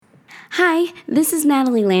Hi, this is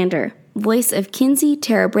Natalie Lander, voice of Kinsey,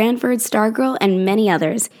 Tara Branford, Stargirl, and many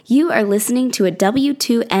others. You are listening to a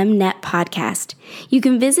W2Mnet podcast. You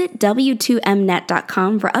can visit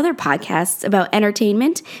W2Mnet.com for other podcasts about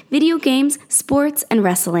entertainment, video games, sports, and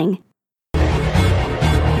wrestling.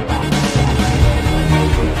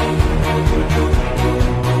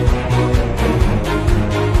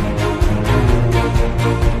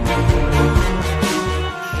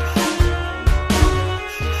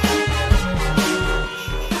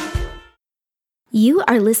 You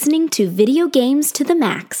are listening to Video Games to the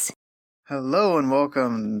Max. Hello and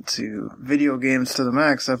welcome to Video Games to the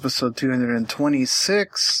Max, episode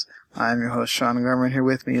 226. I'm your host, Sean Garman. Here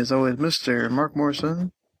with me, as always, Mr. Mark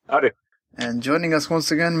Morrison. Howdy. And joining us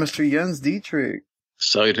once again, Mr. Jens Dietrich.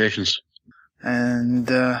 Salutations. And,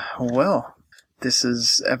 this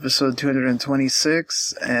is episode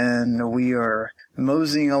 226, and we are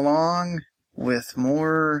moseying along with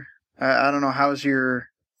more... I don't know, how's your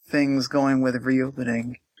things going with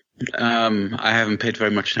reopening? I haven't paid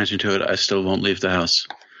very much attention to it. I still won't leave the house.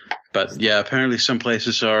 But yeah, apparently some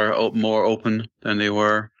places are more open than they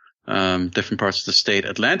were. Different parts of the state.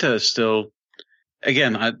 Atlanta is still,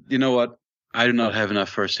 again, you know what? I do not have enough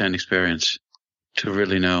first-hand experience to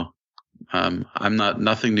really know.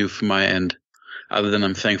 Nothing new from my end, other than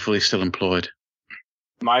I'm thankfully still employed.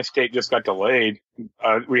 My state just got delayed.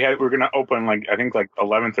 We're going to open I think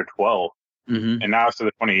 11th or 12th. Mm-hmm. And now it's to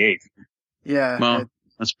the 28th. Yeah. Well,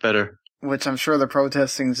 that's better. Which I'm sure the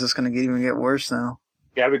protesting is just going to even get worse now.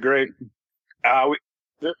 Yeah, it'd be great.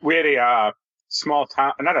 We had a small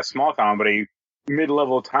town, not a small town, but a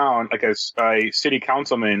mid-level town, like a city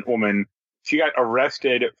councilman woman. She got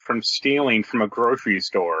arrested from stealing from a grocery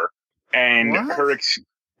store. And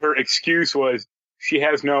her excuse was she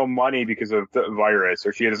has no money because of the virus,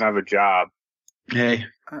 or she doesn't have a job. Hey,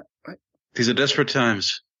 these are desperate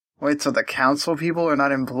times. Wait, so the council people are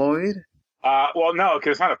not employed? Well, no,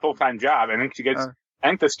 because it's not a full-time job. I think I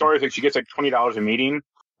think the story is she gets $20 a meeting,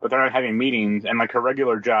 but they're not having meetings, and her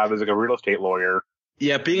regular job is a real estate lawyer.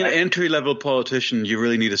 Yeah, being an entry-level politician, you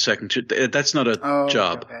really need a second. That's not a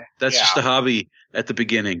job. Okay. That's just a hobby at the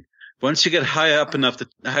beginning. Once you get high up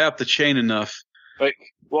the chain enough.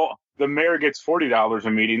 The mayor gets $40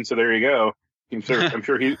 a meeting, so there you go. I'm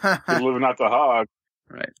sure he's living out the hog.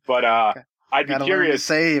 Right. But I'd be curious. To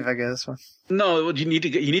save, I guess. No, you need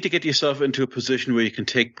to get yourself into a position where you can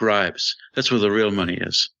take bribes. That's where the real money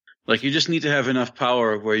is. You just need to have enough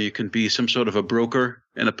power where you can be some sort of a broker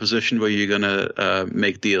in a position where you're gonna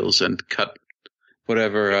make deals and cut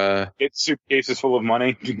whatever. Get suitcases full of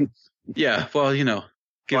money. Yeah, well,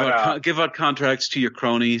 give out contracts to your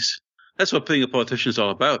cronies. That's what being a politician is all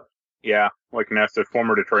about. Yeah, I can ask the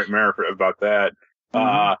former Detroit mayor about that.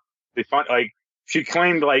 Mm-hmm. She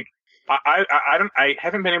claimed I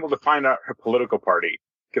haven't been able to find out her political party,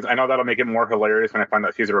 because I know that'll make it more hilarious when I find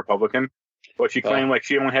out she's a Republican. But she claimed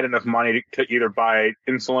she only had enough money to either buy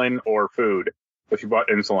insulin or food, so she bought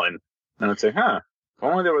insulin. And I'd say, if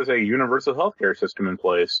only there was a universal healthcare system in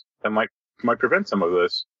place that might prevent some of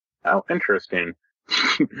this. How interesting.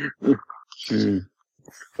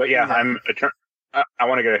 But yeah, I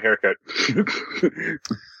want to get a haircut.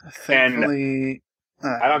 Thankfully,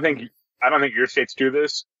 I don't think your states do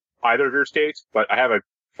this, either of your states, but I have a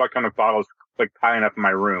fuck ton of bottles piling up in my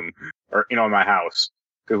room or in my house,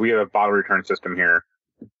 because we have a bottle return system here.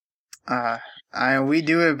 We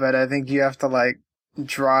do it, but I think you have to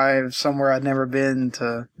drive somewhere I've never been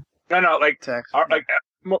to. No,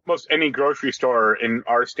 most any grocery store in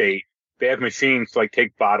our state, they have machines to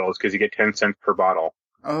take bottles because you get 10 cents per bottle.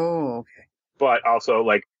 Oh, okay. But also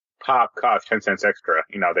pop costs 10 cents extra.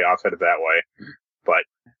 They offset it that way. But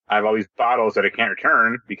I have all these bottles that I can't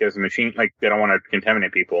return because the machine, they don't want to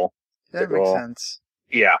contaminate people. That makes sense.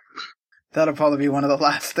 Yeah. That'll probably be one of the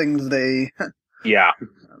last things they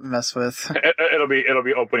mess with. It'll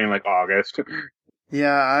be opening August.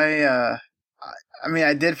 Yeah,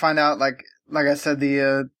 I did find out, like I said,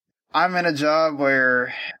 I'm in a job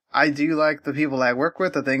where I do like the people I work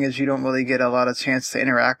with. The thing is, you don't really get a lot of chance to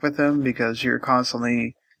interact with them because you're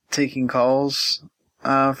constantly taking calls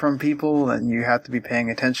from people, and you have to be paying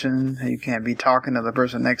attention. You can't be talking to the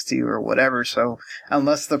person next to you or whatever. So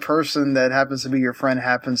unless the person that happens to be your friend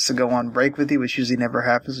happens to go on break with you, which usually never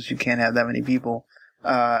happens, because you can't have that many people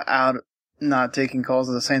out not taking calls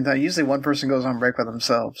at the same time. Usually one person goes on break by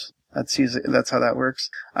themselves. That's how that works.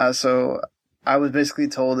 So I was basically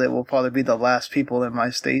told that we'll probably be the last people in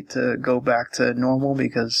my state to go back to normal,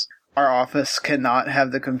 because our office cannot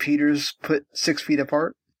have the computers put 6 feet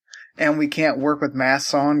apart. And we can't work with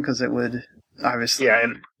masks on because it would obviously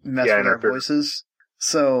mess with our voices.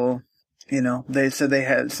 So they said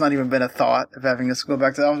it's not even been a thought of having us go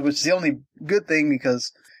back to that, which is the only good thing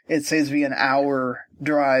because it saves me an hour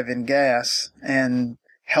drive in gas and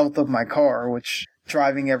health of my car, which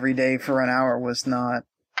driving every day for an hour was not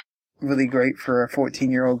really great for a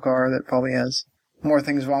 14-year-old car that probably has more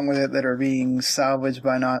things wrong with it that are being salvaged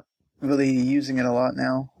by not really using it a lot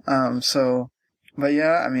now. But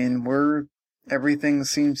yeah, I mean, everything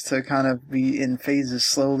seems to kind of be in phases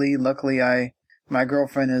slowly. Luckily, my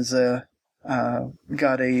girlfriend is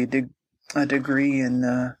got a degree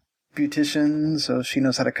in beautician, so she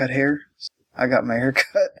knows how to cut hair. I got my hair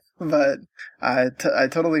cut, but I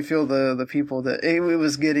totally feel the people that it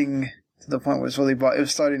was getting to the point where it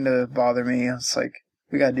was starting to bother me. I was like,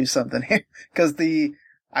 we gotta do something here. Cause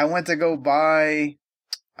I went to go buy,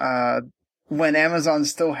 when Amazon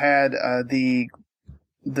still had,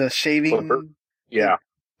 the shaving. Yeah.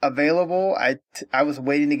 Available. I was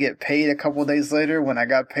waiting to get paid a couple of days later. When I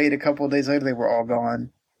got paid a couple of days later, they were all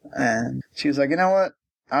gone. And she was like, you know what?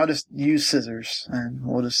 I'll just use scissors and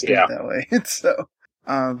we'll just do it that way. So,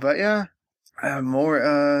 but yeah,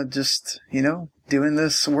 more, just, doing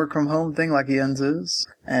this work from home thing like Jens is,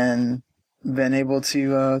 and been able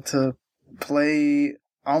to play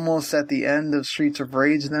almost at the end of Streets of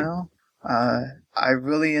Rage now. I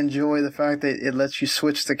really enjoy the fact that it lets you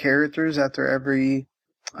switch the characters after every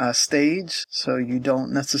stage, so you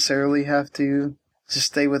don't necessarily have to just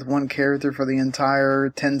stay with one character for the entire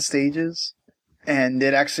 10 stages. And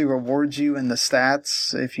it actually rewards you in the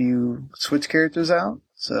stats if you switch characters out.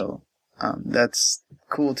 So that's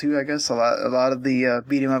cool too, I guess. A lot of the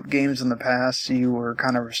beat 'em up games in the past, you were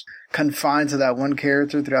kind of confined to that one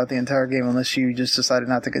character throughout the entire game unless you just decided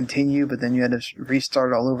not to continue, but then you had to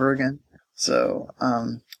restart all over again. So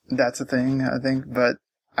that's a thing, I think. But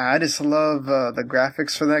I just love the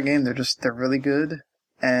graphics for that game. They're really good.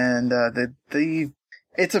 And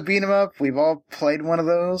it's a beat 'em up. We've all played one of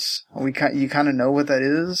those. You kind of know what that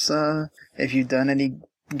is if you've done any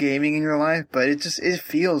gaming in your life, but it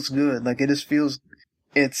feels good. Like, it just feels,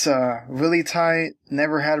 it's really tight.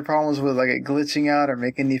 Never had problems with like it glitching out or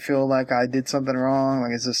making me feel like I did something wrong.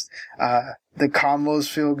 Like, it's just the combos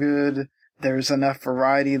feel good. There's enough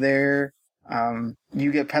variety there.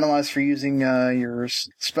 You get penalized for using your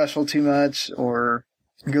special too much or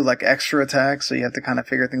your like extra attacks, so you have to kind of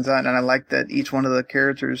figure things out. And I like that each one of the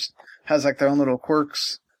characters has like their own little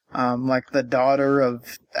quirks. Like the daughter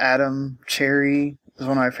of Adam, Cherry, is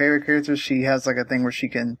one of my favorite characters. She has like a thing where she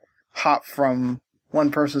can hop from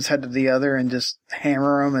one person's head to the other and just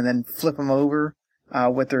hammer them and then flip them over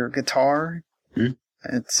with her guitar.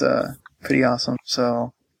 Mm-hmm. It's pretty awesome.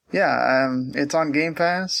 So yeah, it's on Game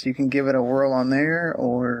Pass. You can give it a whirl on there,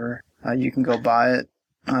 or you can go buy it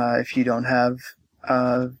if you don't have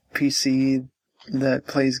a PC that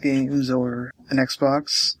plays games or an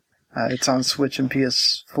Xbox. It's on Switch and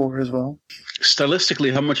PS4 as well.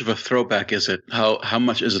 Stylistically, how much of a throwback is it? How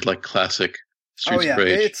much is it like classic Streets of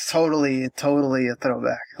Rage? It's totally a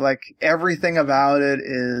throwback. Like, everything about it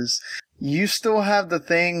is, you still have the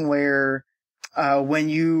thing where when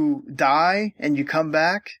you die and you come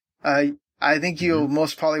back, I think you'll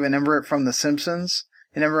most probably remember it from The Simpsons.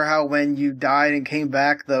 Remember how when you died and came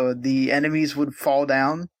back, the enemies would fall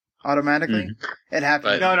down automatically? Mm-hmm. It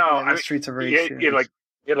happened. No. Streets of Rage.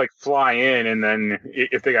 You'd fly in, and then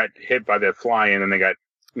if they got hit by the fly in, then they got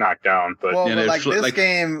knocked down. But this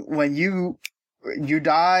game, when you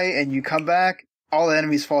die and you come back, all the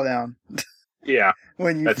enemies fall down. Yeah,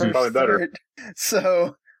 when you that's first probably better.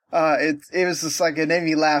 So it was just like, it made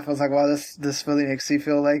me laugh. I was like, wow, this really makes you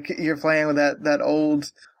feel like you're playing with that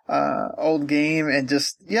old game, and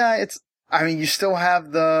just, yeah, you still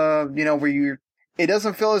have the, where it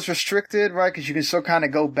doesn't feel as restricted, right? Because you can still kind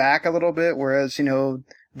of go back a little bit, whereas,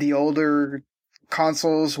 the older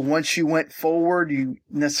consoles, once you went forward, you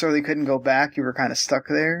necessarily couldn't go back. You were kind of stuck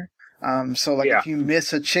there. If you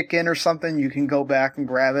miss a chicken or something, you can go back and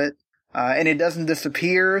grab it. And it doesn't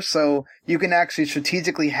disappear, so you can actually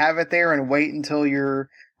strategically have it there and wait until you're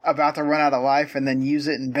about to run out of life and then use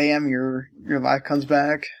it, and bam, your life comes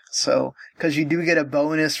back. So, cause you do get a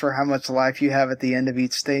bonus for how much life you have at the end of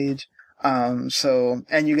each stage. And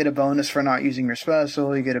you get a bonus for not using your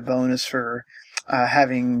special, you get a bonus for,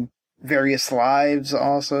 having various lives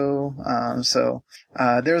also.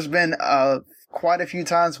 There's been, quite a few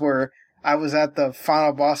times where I was at the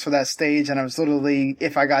final boss for that stage, and I was literally,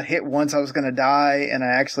 if I got hit once, I was gonna die, and I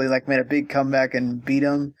actually made a big comeback and beat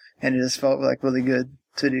him, and it just felt really good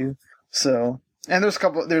to do. So, and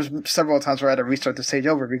there's several times where I had to restart the stage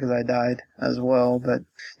over because I died as well. But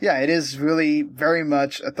yeah, it is really very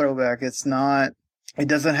much a throwback. It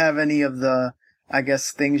doesn't have any of the, I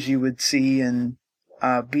guess, things you would see in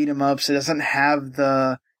beat 'em ups. It doesn't have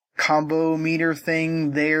the combo meter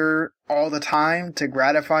thing there all the time to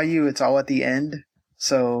gratify you. It's all at the end.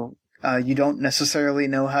 So, you don't necessarily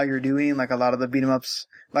know how you're doing. Like a lot of the beat 'em ups,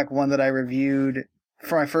 like one that I reviewed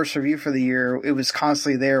for my first review for the year, it was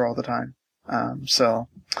constantly there all the time.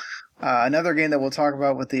 Another game that we'll talk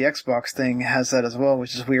about with the Xbox thing has that as well,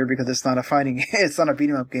 which is weird because it's not a fighting, it's not a beat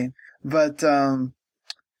 'em up game. But,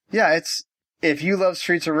 yeah, if you love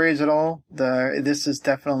Streets of Rage at all, this is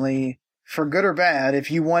definitely, for good or bad, if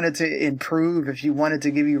you wanted to improve, if you wanted to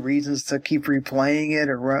give you reasons to keep replaying it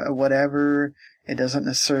or whatever, it doesn't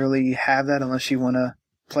necessarily have that unless you want to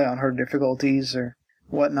play on hard difficulties or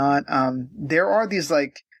whatnot. There are these,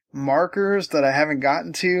 like, markers that I haven't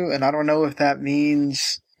gotten to, and I don't know if that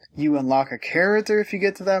means you unlock a character if you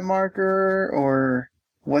get to that marker, or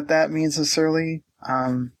what that means necessarily.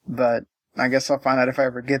 But I guess I'll find out if I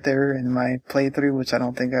ever get there in my playthrough, which I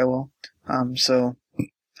don't think I will.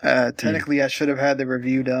 Technically I should have had the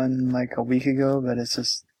review done like a week ago, but it's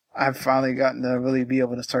just, I've finally gotten to really be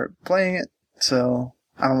able to start playing it. So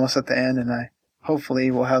I'm almost at the end, and I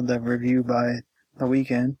hopefully will have the review by the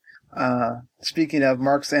weekend. Speaking of,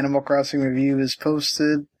 Mark's Animal Crossing review is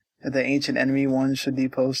posted. The Ancient Enemy one should be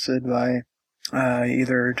posted by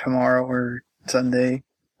either tomorrow or Sunday.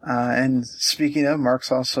 And speaking of,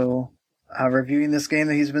 Mark's also reviewing this game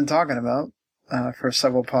that he's been talking about for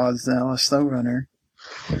several pods now, a SnowRunner.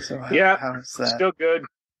 So how's that? Still good.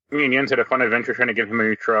 Me and Jens had a fun adventure trying to give him a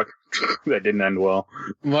new truck. That didn't end well.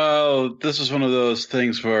 Well, this was one of those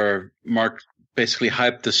things where Mark basically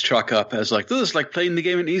hyped this truck up as like, this is like playing the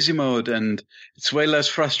game in easy mode, and it's way less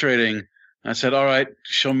frustrating. I said, all right,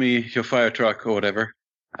 show me your fire truck or whatever.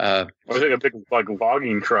 It was like a big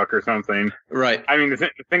logging truck or something. Right. I mean, the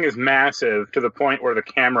thing is massive to the point where the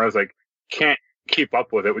cameras can't keep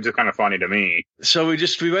up with it, which is kind of funny to me. So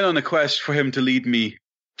we went on a quest for him to lead me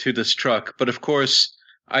to this truck. But of course,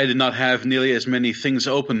 I did not have nearly as many things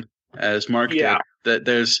open as Mark did. That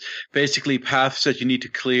there's basically paths that you need to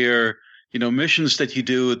clear, missions that you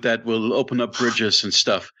do that will open up bridges and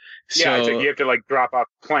stuff. Yeah, so you have to drop off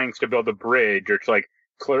planks to build a bridge, or to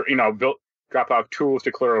clear, drop off tools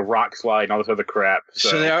to clear a rock slide and all this other crap.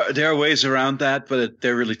 So there are ways around that, but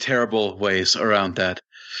they're really terrible ways around that.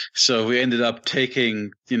 So we ended up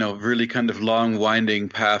taking, really kind of long, winding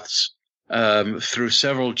paths through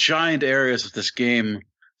several giant areas of this game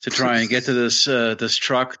to try and get to this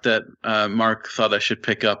truck that Mark thought I should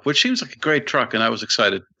pick up, which seems like a great truck, and I was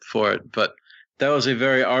excited for it. But that was a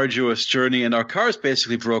very arduous journey, and our cars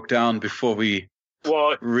basically broke down before we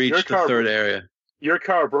reached the third area. Your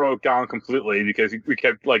car broke down completely because we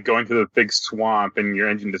kept going through the big swamp, and your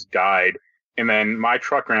engine just died. And then my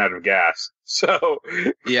truck ran out of gas. So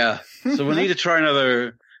yeah, so we need to try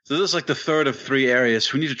another. So this is the third of 3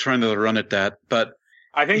 areas. We need to try another run at that. But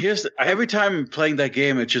I think every time playing that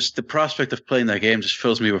game, the prospect of playing that game just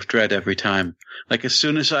fills me with dread every time. As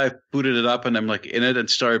soon as I booted it up and I'm in it and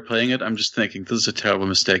started playing it, I'm just thinking, this is a terrible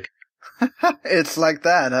mistake. It's like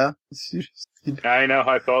that, huh? I know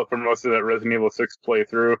how I felt for most of that Resident Evil 6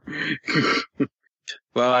 playthrough.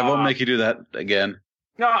 Well, I won't make you do that again.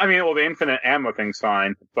 No, I mean, the infinite ammo thing's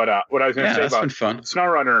fine. But what I was going to say about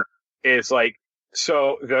SnowRunner is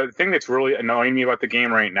so the thing that's really annoying me about the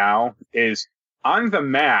game right now is on the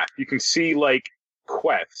map, you can see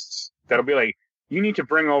quests that'll be you need to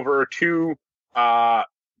bring over 2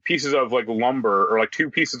 pieces of lumber, or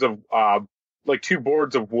 2 pieces of 2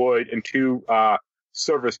 boards of wood and 2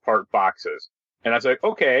 service part boxes. And I was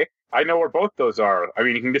okay, I know where both those are. I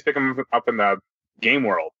mean, you can just pick them up in the game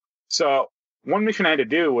world. So one mission I had to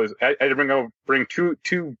do was I had to bring two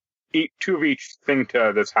of each thing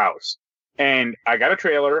to this house. And I got a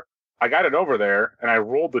trailer, I got it over there, and I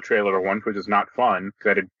rolled the trailer once, which is not fun, because I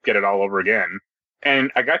had to get it all over again.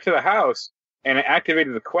 And I got to the house, and I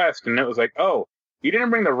activated the quest, and it was oh, you didn't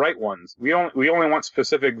bring the right ones. We only want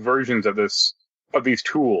specific versions of these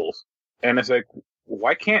tools. And it's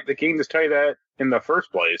why can't the game just tell you that in the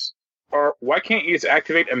first place? Or why can't you just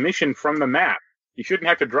activate a mission from the map? You shouldn't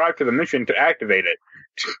have to drive to the mission to activate it.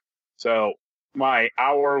 So my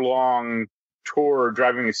hour-long tour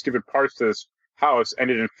driving these stupid parts to this house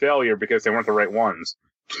ended in failure because they weren't the right ones.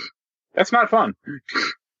 That's not fun.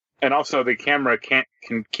 And also, the camera can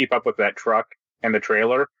keep up with that truck and the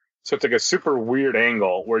trailer, so it's a super weird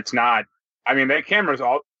angle where it's not. I mean, that camera's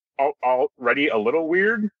already a little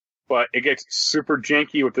weird, but it gets super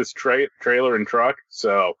janky with this trailer and truck,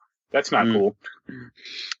 so that's not cool.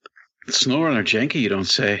 SnowRunner janky, you don't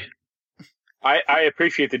say. I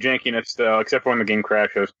appreciate the jankiness, though, except for when the game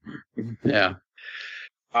crashes. Yeah.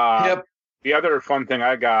 Yep. The other fun thing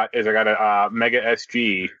I got is I got a Mega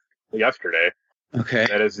SG yesterday. Okay.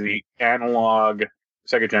 That is the analog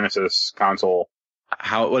Sega Genesis console.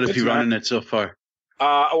 What have you run in it so far?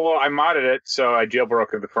 Well, I modded it, so I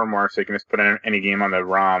jailbroke the firmware, so you can just put in any game on the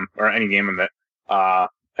ROM or any game on the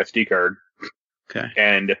SD card. Okay.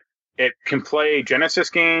 And it can play Genesis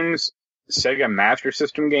games, Sega Master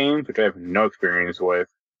System games, which I have no experience with,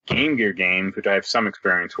 Game Gear games, which I have some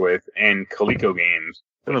experience with, and Coleco games.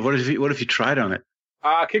 What have you tried on it?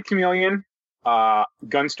 Kid Chameleon,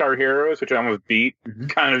 Gunstar Heroes, which I almost beat,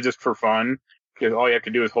 kind of just for fun, because all you have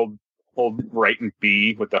to do is hold right and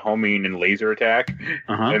B with the homing and laser attack,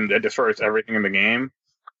 and it destroys everything in the game.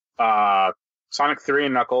 Sonic 3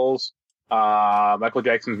 and Knuckles, Michael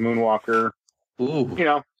Jackson's Moonwalker. Ooh. You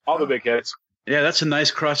know, all the big hits. Yeah, that's a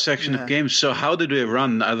nice cross-section of games. So how do they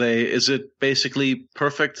run? Is it basically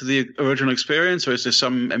perfect to the original experience, or is there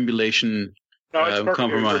some emulation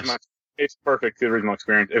compromise? It's perfect to the original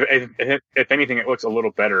experience. If anything, it looks a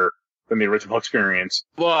little better than the original experience.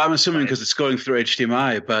 Well, I'm assuming because it's going through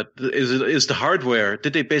HDMI, but is the hardware,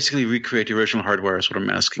 did they basically recreate the original hardware is what I'm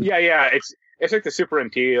asking? Yeah. It's like the Super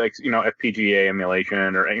NT, like, FPGA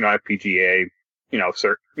emulation or, FPGA,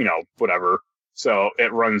 whatever. So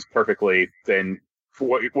it runs perfectly then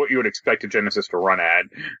for what you would expect a Genesis to run at.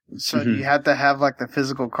 So you have to have like the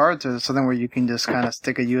physical card to something where you can just kind of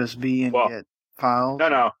stick a USB and get files?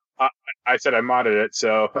 No. I said I modded it,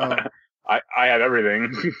 so I have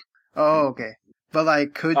everything. Oh, okay. But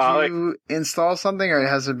like, could you install something, or it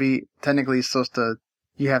has to be technically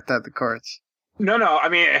you have to have the cards? No. I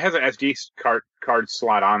mean, it has an SD card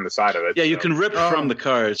slot on the side of it. Yeah, you can rip from the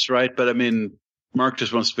cards, right? But I mean, Mark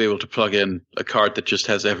just wants to be able to plug in a card that just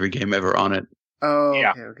has every game ever on it. Oh,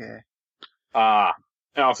 yeah. Okay. And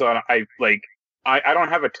also, I don't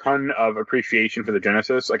have a ton of appreciation for the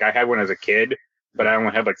Genesis. Like, I had one as a kid, but I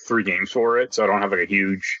only had like 3 games for it, so I don't have like a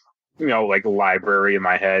huge, library in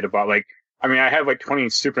my head about I have like 20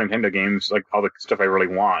 Super Nintendo games, like all the stuff I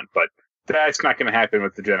really want, but that's not going to happen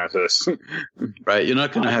with the Genesis. Right, you're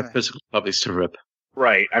not going to have physical copies to rip.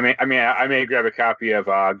 Right. I may grab a copy of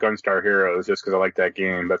Gunstar Heroes just because I like that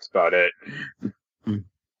game. That's about it. And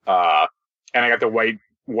I got the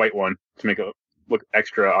white one to make it look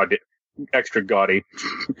extra gaudy.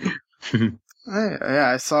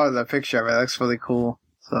 Yeah, I saw the picture of it. It looks really cool.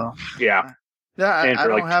 So yeah. I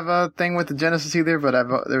don't have a thing with the Genesis either, but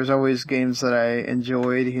there's always games that I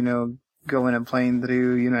enjoyed, going and playing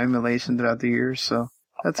through, emulation throughout the years. So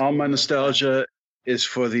that's all cool. My nostalgia is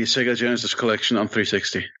for the Sega Genesis collection on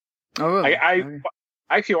 360. Oh, really? I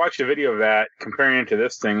actually watched a video of that comparing it to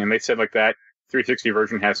this thing, and they said like that 360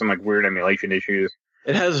 version has some like weird emulation issues.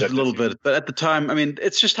 It has a little bit, but at the time,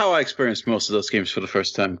 it's just how I experienced most of those games for the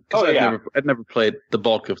first time. I'd never played the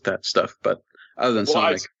bulk of that stuff, but other than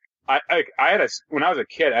Sonic. When I was a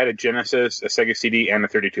kid, I had a Genesis, a Sega CD, and a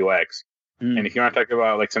 32X. And if you want to talk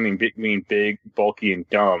about like something being big, bulky, and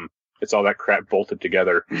dumb, it's all that crap bolted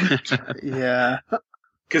together. Yeah.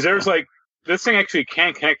 Because there's this thing actually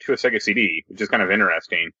can connect to a Sega CD, which is kind of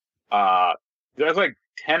interesting. There's like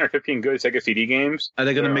 10 or 15 good Sega CD games. Are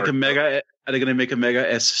they going to make a Mega? Are they going to make a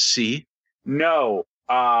Mega SC? No.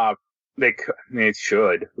 They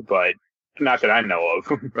should, but not that I know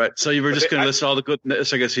of. Right. So you were just going to list all the good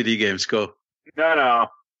Sega CD games. Go. No.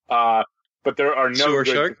 But there are no Sewer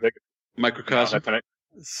good Shark? Microcosm? No,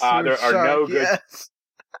 there are no good. Yes.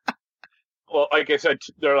 Well, like I said,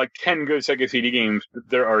 there are like 10 good Sega CD games, but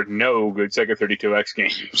there are no good Sega 32X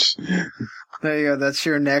games. There you go. That's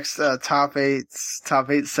your next top 8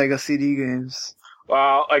 Sega CD games.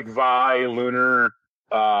 Well, like Vi, Lunar,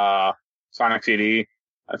 Sonic CD.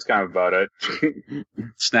 That's kind of about it.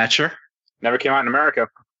 Snatcher? Never came out in America.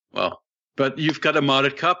 Well, but you've got a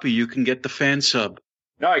modded copy. You can get the fan sub.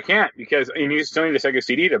 No, I can't because you still need a Sega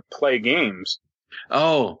CD to play games.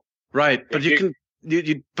 Oh, right. But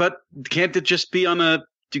but can't it just be you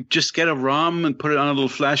just get a ROM and put it on a little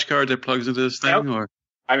flash card that plugs into this thing? Nope.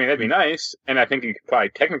 Or that'd be nice, and I think you could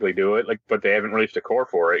probably technically do it, but they haven't released a core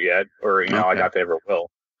for it yet, or I doubt they ever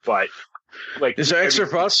will. But is there extra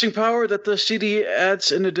processing power that the CD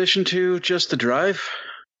adds in addition to just the drive?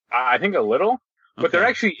 I think a little, but there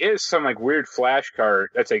actually is some weird flash card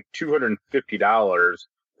that's like $250.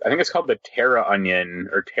 I think it's called the Terra Onion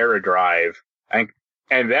or Terra Drive. And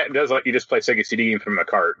that does let you just play Sega CD games from the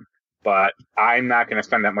cart. But I'm not going to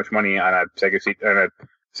spend that much money on a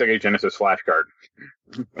Sega Genesis flash card.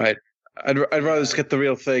 Right. I'd rather just get the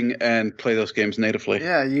real thing and play those games natively.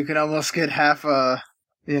 Yeah, you can almost get half another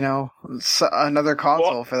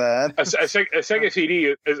console for that. A Sega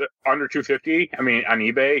CD is under $250. On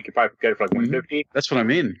eBay, you could probably get it for $150. That's what I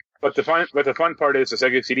mean. But the fun part is the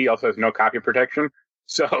Sega CD also has no copy protection.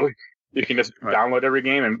 So you can just download every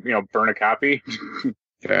game and burn a copy.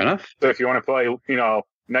 Fair enough. So if you want to play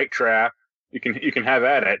Night Trap, you can have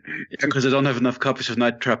at it. Because I don't have enough copies of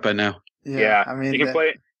Night Trap by now. Yeah, I mean, you can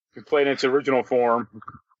play it in its original form.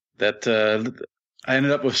 That I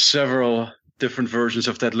ended up with several different versions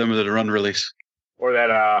of that limited run release. Or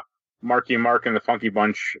that Marky Mark and the Funky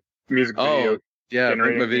Bunch music video. Oh, yeah,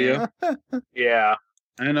 Make My Video. Yeah.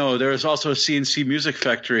 I know. There's also a CNC Music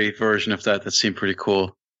Factory version of that seemed pretty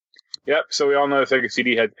cool. Yep, so we all know the Sega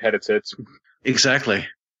CD had its hits. Exactly.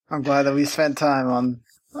 I'm glad that we spent time on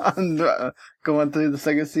going through the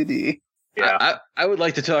Sega CD. Yeah. I would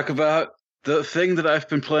like to talk about the thing that I've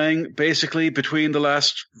been playing basically between the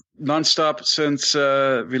last nonstop since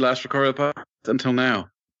we last recorded until now.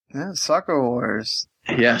 Yeah, Sakura Wars.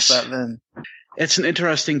 Yes. What's that been? It's an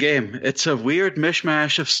interesting game. It's a weird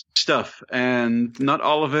mishmash of stuff, and not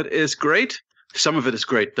all of it is great. Some of it is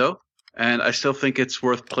great, though, and I still think it's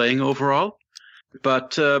worth playing overall.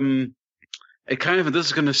 But it kind of, and this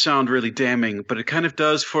is going to sound really damning, but it kind of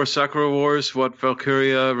does for Sakura Wars what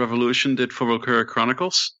Valkyria Revolution did for Valkyria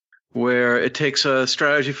Chronicles, where it takes a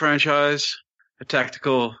strategy franchise, a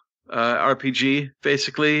tactical RPG,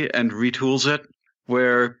 basically, and retools it,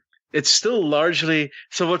 where it's still largely...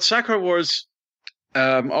 So what Sakura Wars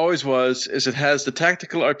always was, is it has the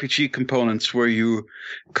tactical RPG components where you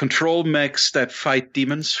control mechs that fight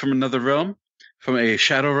demons from another realm, from a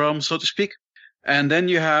shadow realm, so to speak. And then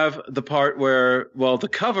you have the part where, well, the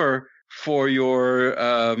cover for your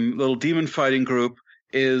little demon fighting group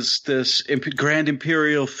is this Grand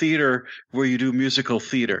Imperial Theater where you do musical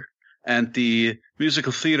theater. And the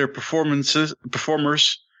musical theater performers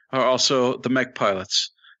are also the mech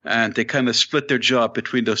pilots. And they kind of split their job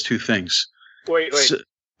between those two things. Wait. So,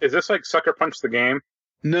 is this like Sucker Punch the game?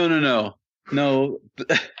 No.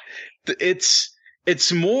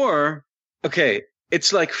 It's more... Okay,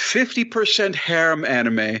 it's like 50% harem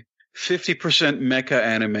anime, 50% mecha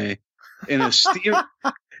anime in a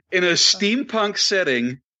steampunk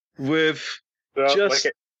setting with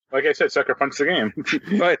like I said, Sucker Punch the game.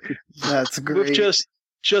 Right. That's great. With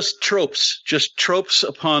just tropes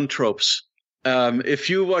upon tropes. If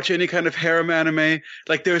you watch any kind of harem anime,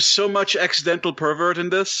 like there's so much accidental pervert in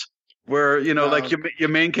this, where like your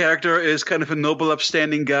main character is kind of a noble,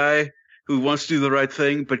 upstanding guy who wants to do the right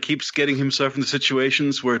thing, but keeps getting himself into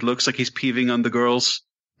situations where it looks like he's peeving on the girls,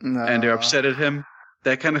 and they're upset at him.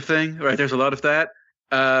 That kind of thing, right? There's a lot of that.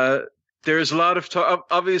 There's a lot of talk.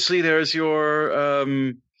 Obviously, there's your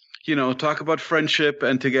talk about friendship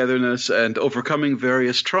and togetherness and overcoming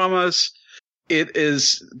various traumas. It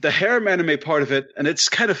is the harem anime part of it, and it's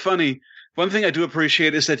kind of funny. One thing I do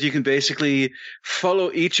appreciate is that you can basically follow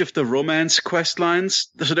each of the romance quest lines.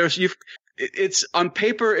 So it's on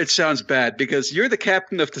paper, it sounds bad because you're the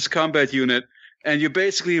captain of this combat unit, and you're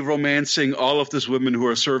basically romancing all of these women who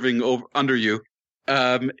are serving under you,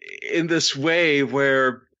 in this way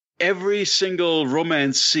where every single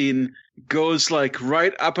romance scene goes like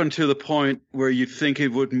right up until the point where you think it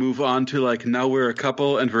would move on to like, now we're a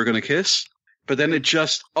couple and we're going to kiss. But then it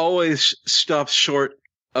just always stops short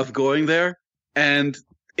of going there. And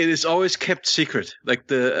it is always kept secret. Like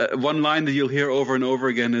the one line that you'll hear over and over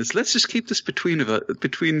again is, let's just keep this between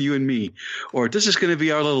you and me. Or this is going to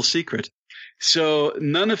be our little secret. So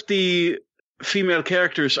none of the female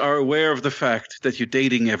characters are aware of the fact that you're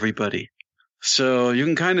dating everybody. So you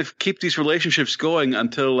can kind of keep these relationships going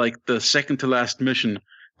until like the second to last mission,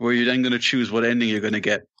 where you're then going to choose what ending you're going to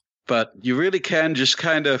get. But you really can just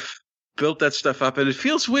kind of build that stuff up. And it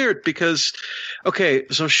feels weird because, okay,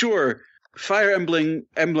 so sure, Fire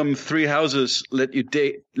Emblem Three Houses let you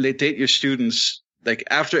date your students like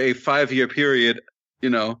after a 5-year period,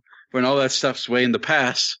 when all that stuff's way in the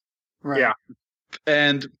past. Right. Yeah.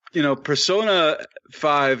 And, Persona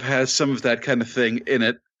 5 has some of that kind of thing in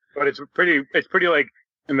it. But it's pretty like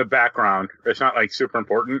in the background. It's not like super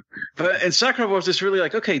important. But in Sakura Wars, it's really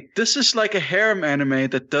like, okay, this is like a harem anime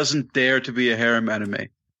that doesn't dare to be a harem anime.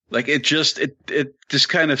 Like it just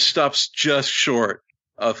kind of stops just short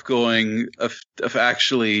of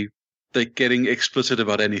actually like getting explicit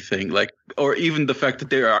about anything, like, or even the fact that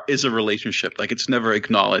there is a relationship. Like it's never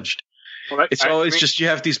acknowledged. Well, it's always just you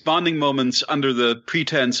have these bonding moments under the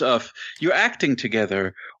pretense of you're acting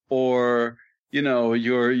together, or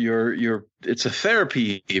you're it's a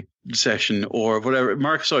therapy session or whatever.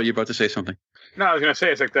 Mark, sorry, you're about to say something. No, I was going to say,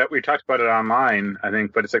 it's like that. We talked about it online, I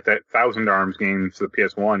think, but it's like that Thousand Arms game for the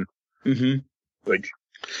PS1. Mm-hmm.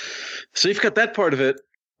 So you've got that part of it,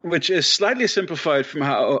 which is slightly simplified from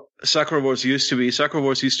how Sakura Wars used to be. Sakura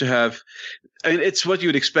Wars used to have, it's what you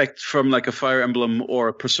would expect from like a Fire Emblem or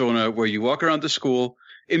a Persona, where you walk around the school.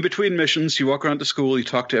 in between missions, you walk around the school, you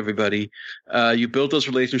talk to everybody, you build those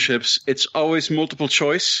relationships. It's always multiple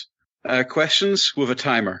choice questions with a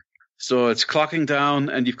timer. So it's clocking down,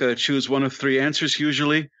 and you've got to choose one of 3 answers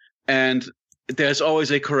usually. And there's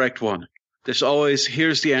always a correct one. There's always,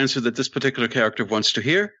 here's the answer that this particular character wants to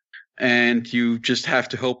hear. And you just have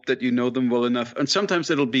to hope that you know them well enough. And sometimes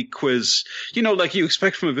it'll be quiz, like you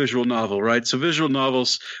expect from a visual novel, right? So visual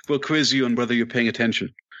novels will quiz you on whether you're paying attention.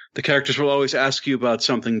 The characters will always ask you about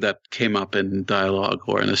something that came up in dialogue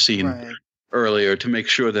or in a scene earlier to make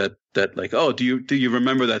sure that like, oh, do you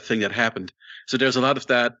remember that thing that happened? So there's a lot of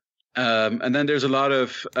that. And then there's a lot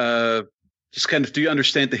of just kind of, do you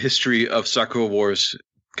understand the history of Sakura Wars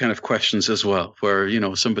kind of questions as well, where,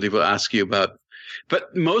 somebody will ask you about.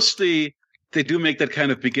 But mostly they do make that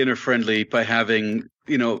kind of beginner friendly by having,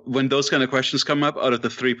 when those kind of questions come up, out of the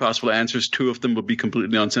 3 possible answers, 2 of them will be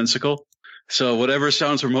completely nonsensical. So whatever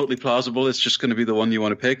sounds remotely plausible is just going to be the one you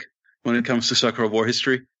want to pick when it comes to Sakura War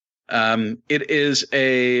history. So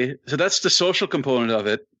that's the social component of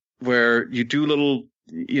it, where you do little,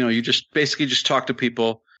 you just basically just talk to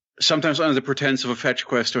people, sometimes under the pretense of a fetch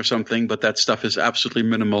quest or something, but that stuff is absolutely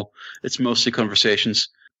minimal. It's mostly conversations.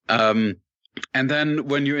 And then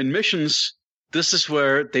when you're in missions, this is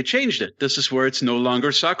where they changed it. This is where it's no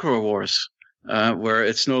longer Sakura Wars, where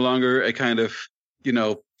it's no longer a kind of,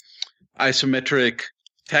 isometric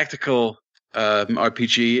tactical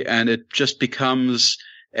RPG, and it just becomes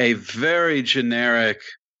a very generic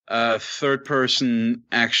third-person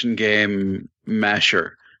action game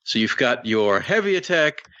masher. So you've got your heavy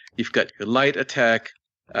attack, you've got your light attack.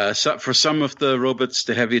 For some of the robots,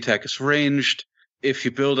 the heavy attack is ranged. If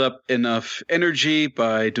you build up enough energy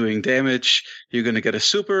by doing damage, you're going to get a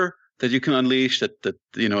super that you can unleash that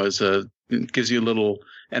gives you a little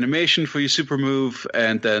animation for your super move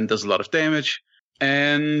and then does a lot of damage.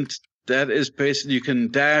 And that is basically, you can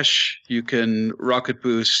dash, you can rocket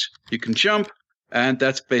boost, you can jump, and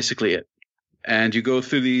that's basically it. And you go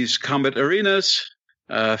through these combat arenas,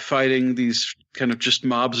 fighting these kind of just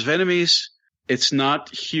mobs of enemies. It's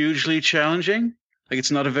not hugely challenging. Like,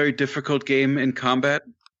 it's not a very difficult game in combat.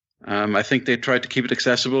 I think they tried to keep it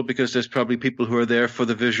accessible because there's probably people who are there for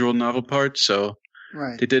the visual novel part, so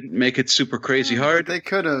they didn't make it super crazy hard. They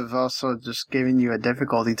could have also just given you a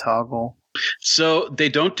difficulty toggle. So they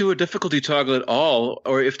don't do a difficulty toggle at all,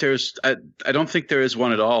 or if there's, I don't think there is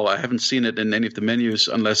one at all. I haven't seen it in any of the menus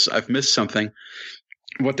unless I've missed something.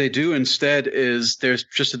 What they do instead is there's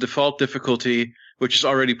just a default difficulty, which is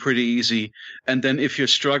already pretty easy. And then if you're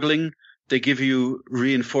struggling, they give you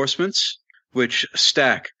reinforcements, which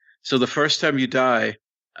stack. So the first time you die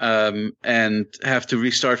and have to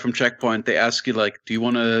restart from checkpoint, they ask you, like, do you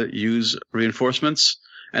want to use reinforcements?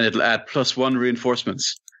 And it'll add +1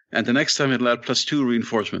 reinforcements. And the next time it'll add +2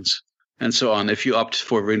 reinforcements, and so on, if you opt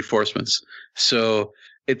for reinforcements. So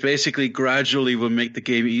it basically gradually will make the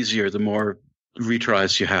game easier the more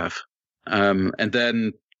retries you have. And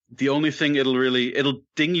then the only thing it'll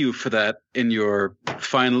ding you for that in your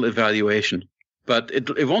final evaluation. But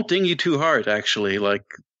it won't ding you too hard, actually. Like,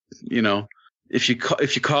 if you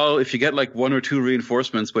get like 1 or 2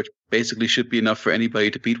 reinforcements, which basically should be enough for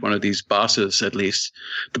anybody to beat one of these bosses, at least.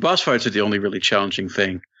 The boss fights are the only really challenging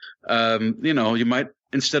thing. You might,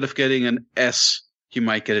 instead of getting an S, you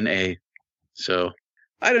might get an A. So,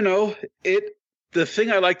 I don't know. The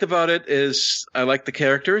thing I liked about it is I like the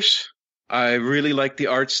characters. I really like the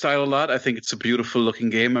art style a lot. I think it's a beautiful looking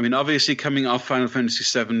game. I mean, obviously coming off Final Fantasy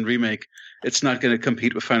VII Remake, it's not going to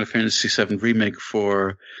compete with Final Fantasy VII Remake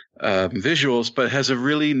for visuals, but it has a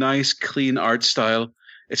really nice, clean art style.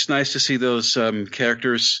 It's nice to see those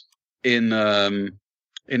characters in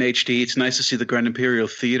HD. It's nice to see the Grand Imperial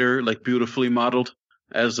Theater, like, beautifully modeled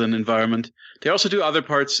as an environment. They also do other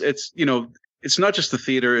parts. It's not just the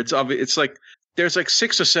theater. It's like there's like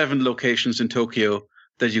 6 or 7 locations in Tokyo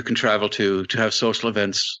that you can travel to have social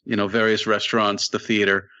events. Various restaurants, the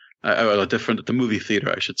theater, the movie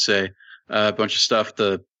theater, I should say, a bunch of stuff.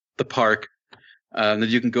 The park that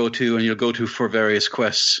you can go to, and you'll go to for various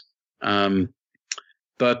quests.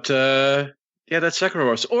 But that's Sakura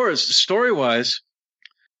Wars. Or story-wise,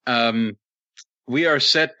 we are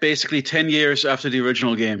set basically 10 years after the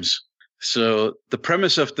original games. So the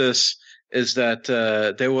premise of this is that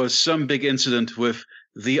there was some big incident with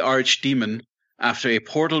the archdemon after a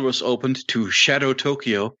portal was opened to Shadow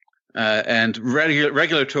Tokyo, and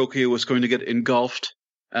regular Tokyo was going to get engulfed.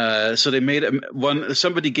 So they made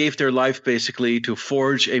somebody gave their life basically to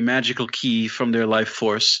forge a magical key from their life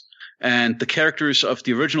force. And the characters of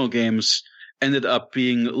the original games ended up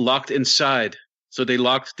being locked inside. So they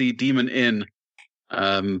locked the demon in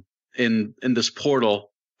this portal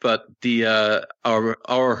but the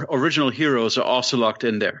our original heroes are also locked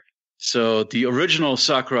in there. So the original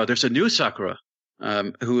Sakura, there's a new Sakura,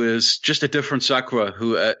 who is just a different Sakura,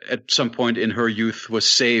 who at some point in her youth was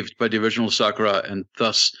saved by the original Sakura, and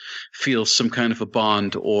thus feels some kind of a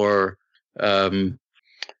bond, or she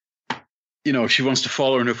wants to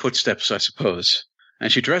follow in her footsteps, I suppose.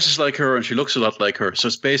 And she dresses like her, and she looks a lot like her. So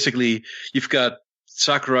it's basically, you've got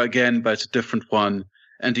Sakura again, but it's a different one.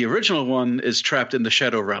 And the original one is trapped in the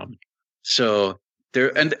Shadow Realm. So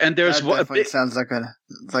there, and there's that definitely sounds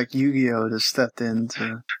like Yu-Gi-Oh! Just stepped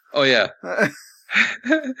into. Oh yeah.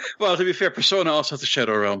 Well, to be fair, Persona also has a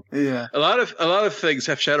Shadow Realm. Yeah. A lot of things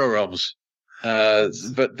have Shadow Realms.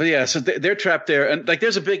 But yeah, so they're trapped there, and like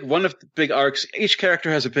there's one of the big arcs. Each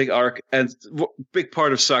character has a big arc, and big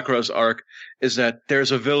part of Sakura's arc is that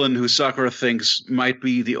there's a villain who Sakura thinks might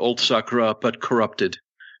be the old Sakura but corrupted,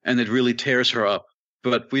 and it really tears her up.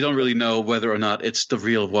 But we don't really know whether or not it's the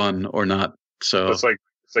real one or not. So it's like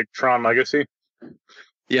Tron Legacy.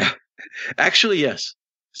 Yeah, actually yes.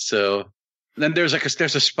 So then there's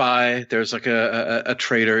a spy, there's like a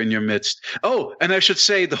traitor in your midst. Oh, and I should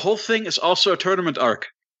say the whole thing is also a tournament arc.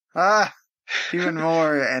 Even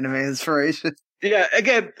more anime inspiration. Yeah,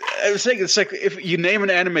 again, I was saying it's like if you name an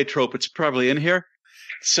anime trope, it's probably in here.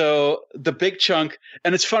 So the big chunk,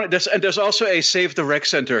 and it's funny. There's also a Save the Rec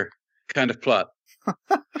Center kind of plot.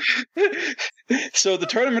 So the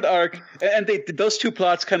tournament arc, and those two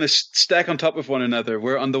plots kind of stack on top of one another,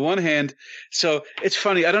 where on the one hand, so it's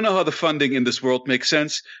funny, I don't know how the funding in this world makes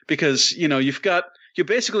sense, because you're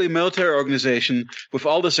basically a military organization with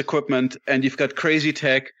all this equipment, and you've got crazy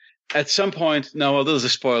tech. At some point, this is a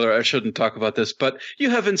spoiler, I shouldn't talk about this, but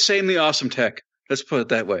you have insanely awesome tech, let's put it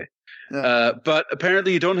that way. Yeah. But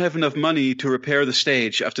apparently you don't have enough money to repair the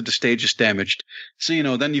stage after the stage is damaged.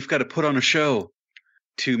 So, then you've got to put on a show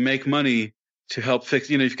to make money to help fix,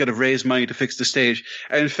 you've got to raise money to fix the stage.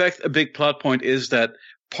 And in fact, a big plot point is that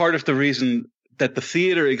part of the reason that the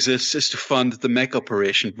theater exists is to fund the mech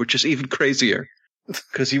operation, which is even crazier.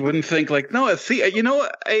 Because you wouldn't think like, no,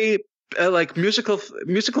 like musical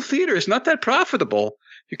theater is not that profitable.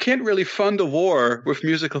 You can't really fund a war with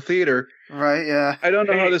musical theater. Right, yeah. I don't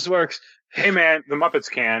know how this works. Hey man, the Muppets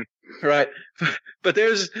can. Right. But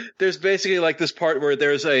there's basically like this part where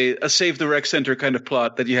there's a Save the Rec Center kind of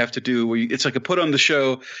plot that you have to do, where it's like a put on the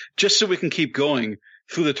show just so we can keep going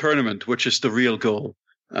through the tournament, which is the real goal.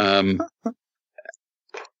 But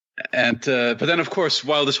then of course,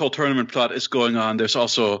 while this whole tournament plot is going on, there's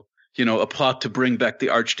also, a plot to bring back the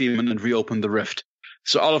Archdemon and reopen the rift.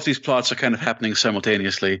 So all of these plots are kind of happening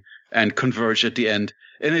simultaneously and converge at the end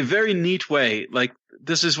in a very neat way. Like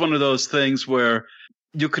this is one of those things where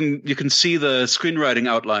you can see the screenwriting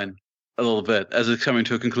outline a little bit as it's coming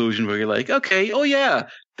to a conclusion where you're like, okay, oh yeah,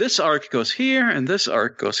 this arc goes here and this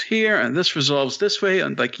arc goes here and this resolves this way.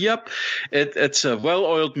 And like, yep, it's a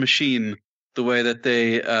well-oiled machine the way that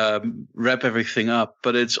they wrap everything up,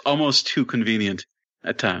 but it's almost too convenient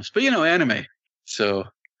at times. But anime, so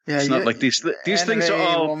yeah, it's not like these things are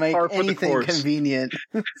all par for the course. Convenient.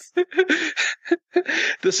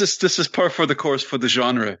 This is par for the course for the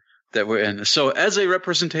genre that we're in. So as a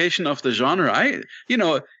representation of the genre,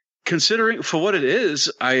 considering for what it is,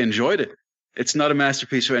 I enjoyed it. It's not a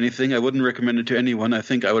masterpiece or anything. I wouldn't recommend it to anyone. I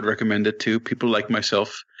think I would recommend it to people like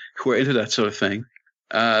myself who are into that sort of thing.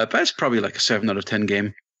 But it's probably like a 7 out of 10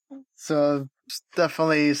 game. So it's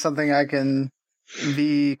definitely something I can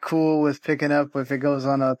be cool with picking up if it goes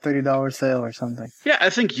on a $30 sale or something. Yeah, I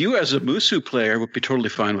think you as a Musu player would be totally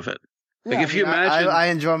fine with it. Like yeah, if you imagine, I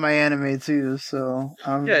enjoy my anime too, so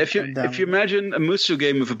if you imagine a Musu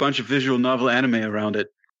game with a bunch of visual novel anime around it,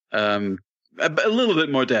 a little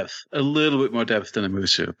bit more depth than a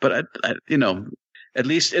Musu, but at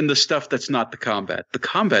least in the stuff that's not the combat. The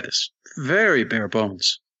combat is very bare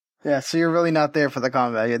bones. Yeah, so you're really not there for the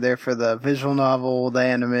combat. You're there for the visual novel, the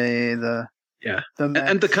anime, and the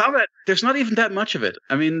combat. There's not even that much of it.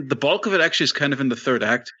 I mean, the bulk of it actually is kind of in the third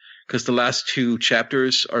act, because the last 2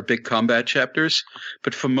 chapters are big combat chapters.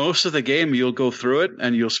 But for most of the game, you'll go through it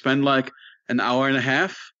and you'll spend like an hour and a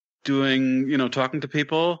half doing, talking to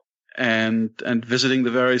people and visiting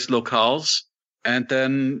the various locales. And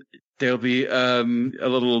then there'll be a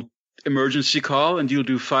little emergency call and you'll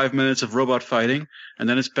do 5 minutes of robot fighting. And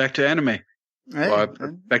then it's back to anime. Right. Or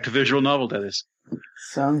back to visual novel, that is.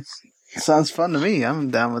 Sounds fun to me.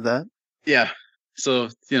 I'm down with that. Yeah. So,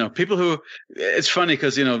 people who, it's funny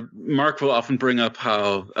because, Mark will often bring up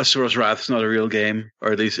how Asura's Wrath is not a real game,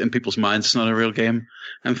 or at least in people's minds it's not a real game.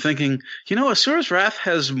 I'm thinking, Asura's Wrath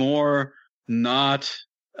has more not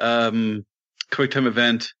quick time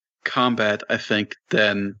event combat, I think,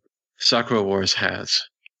 than Sakura Wars has.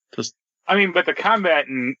 I mean, but the combat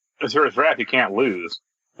in Azura's Wrath, you can't lose.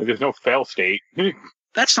 Like, there's no fail state.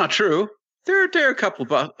 That's not true. There are a couple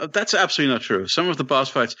of that's absolutely not true. Some of the boss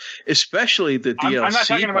fights, especially the DLC I'm not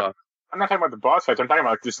talking about the boss fights. I'm talking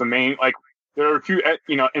about just the main, like, there are a few,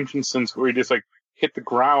 instances where you just, like, hit the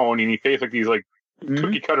ground and you face, like, these, like,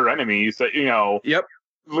 cookie-cutter enemies that, Yep.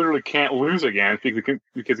 literally can't lose against because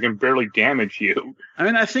it can barely damage you. I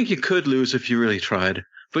mean, I think you could lose if you really tried.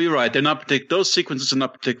 But you're right, they're not those sequences are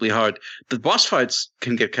not particularly hard. The boss fights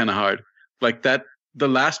can get kind of hard. Like the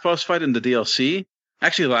last boss fight in the DLC,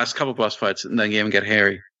 actually the last couple boss fights in that game get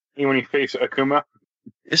hairy. When you face Akuma?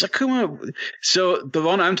 Is Akuma... So the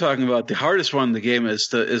one I'm talking about, the hardest one in the game is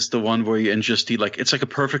the one where you just it's like a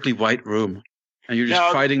perfectly white room. And you're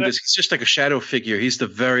just fighting this. It's just like a shadow figure. He's the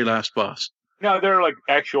very last boss. No, there are like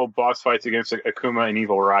actual boss fights against like, Akuma and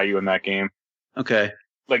Evil Ryu in that game. Okay.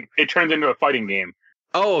 Like, it turns into a fighting game.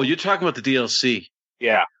 Oh, you're talking about the DLC.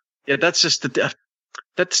 Yeah. Yeah, that's just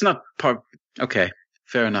that's not part... Okay,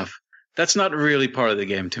 fair enough. That's not really part of the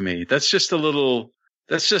game to me. That's just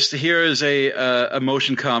here is a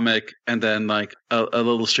motion comic and then like a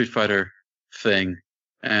little Street Fighter thing,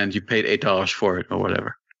 and you paid $8 for it or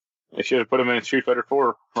whatever. They should have put them in Street Fighter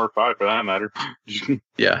 4 or 5 for that matter.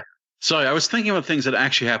 Yeah. Sorry, I was thinking about things that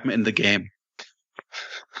actually happen in the game.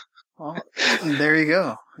 Well, there you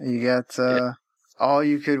go. You got all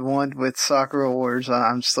you could want with Sakura Wars.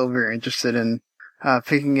 I'm still very interested in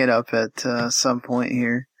picking it up at some point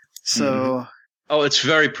here. So, oh, it's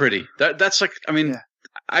very pretty. That's like, I mean,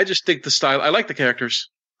 I just think the style. I like the characters,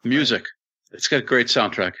 music. It's got a great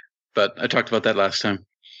soundtrack. But I talked about that last time.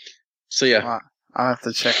 So yeah, well, I'll have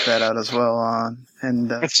to check that out as well.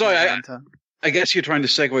 Sorry, I guess you're trying to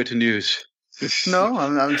segue to news. No,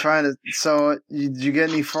 I'm trying to. So, did you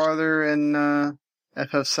get any farther in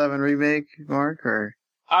FF7 Remake, Mark? Or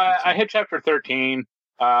I hit chapter 13.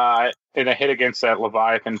 And I hit against that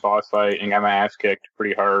Leviathan boss fight and got my ass kicked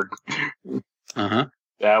pretty hard.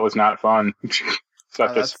 That was not fun. So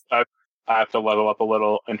I have to level up a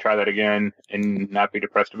little and try that again and not be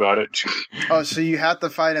depressed about it. Oh, so you have to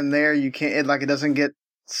fight him there. You can't. It doesn't get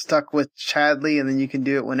stuck with Chadley, and then you can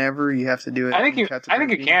do it whenever. You have to do it. I think you can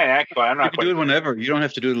actually. I'm not. You can do it whenever. You don't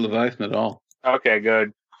have to do it to Leviathan at all. Okay,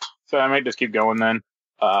 good. So I might just keep going then.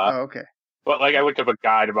 Okay. But like, I looked up a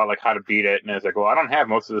guide about like how to beat it, and it's like, well, I don't have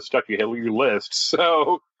most of the stuff you list,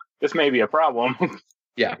 so this may be a problem.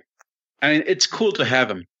 Yeah, I mean, it's cool to have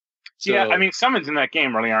him. So... Yeah, I mean, summons in that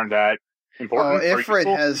game really aren't that important. Oh,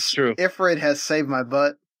 Ifrit has saved my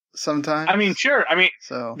butt sometimes. I mean, sure. I mean,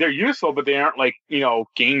 so they're useful, but they aren't like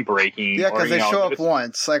game breaking. Yeah, because they show up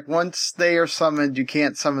once. Like once they are summoned, you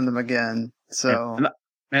can't summon them again. So,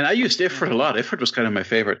 man, I used Ifrit a lot. Ifrit was kind of my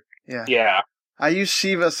favorite. Yeah. Yeah. I used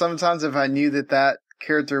Shiva sometimes if I knew that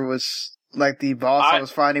character was, like, the boss I was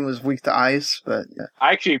fighting was weak to ice, but yeah.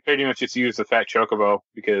 I actually pretty much just use the Fat Chocobo,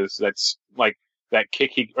 because that's, like, that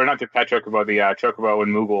kick or not the Fat Chocobo, the Chocobo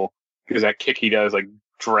and Moogle, because that kick he does, like,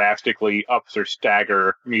 drastically ups their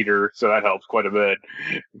stagger meter, so that helps quite a bit,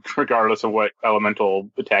 regardless of what elemental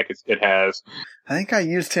attack it has. I think I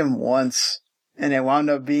used him once, and it wound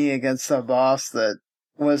up being against a boss that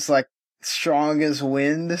was, like, strong as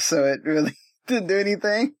wind, so it really... didn't do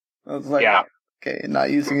anything. I was like, okay,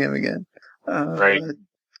 not using him again. Right.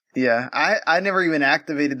 Yeah, I never even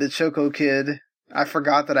activated the Choco Kid. I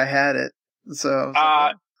forgot that I had it. So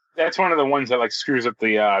that's one of the ones that like screws up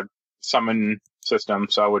the summon system.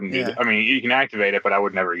 So I wouldn't use it. I mean, you can activate it, but I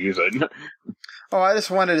would never use it. Oh, I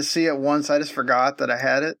just wanted to see it once. I just forgot that I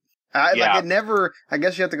had it. Like it never. I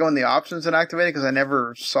guess you have to go in the options and activate it because I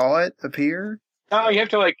never saw it appear. No, you have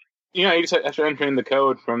to you just have to enter in the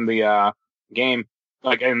code from the game,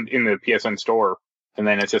 like in the PSN store, and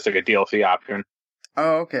then it's just like a DLC option.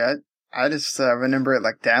 Oh, okay. I just remember it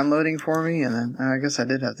like downloading for me, and then I guess I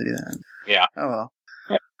did have to do that. Yeah. Oh well.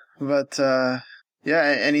 Yeah. But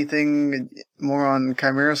anything more on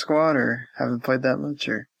Chimera Squad, or haven't played that much,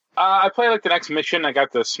 or? I played like the next mission. I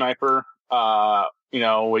got the sniper,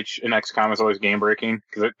 which in XCOM is always game breaking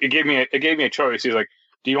because it gave me a choice. He's like,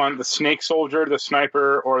 "Do you want the snake soldier, the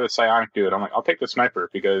sniper, or the psionic dude?" I'm like, "I'll take the sniper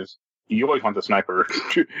because you always want the sniper."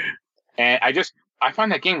 And I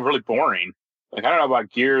find that game really boring. Like, I don't know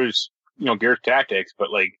about Gears Tactics,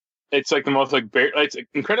 but like, it's like the most like it's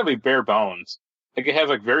incredibly bare bones. Like, it has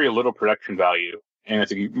like very little production value, and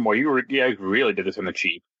it's like, well, you guys really did this on the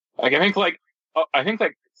cheap. Like, I think like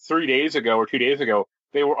 3 days ago or 2 days ago,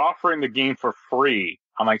 they were offering the game for free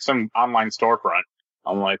on like some online storefront.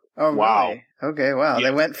 I'm like, oh, wow. Really? Okay, wow.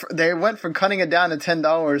 Yeah. They went from cutting it down to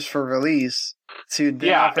 $10 for release to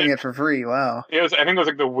offering it for free. Wow. I think it was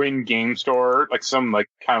like the Win Game Store, like some like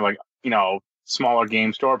kind of like, smaller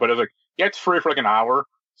game store, but it was like, it's free for like an hour.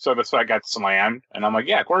 So the site got slammed, and I'm like,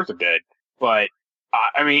 yeah, of course it did. But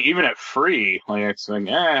I mean, even at free, like it's like,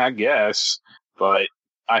 I guess. But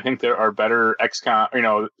I think there are better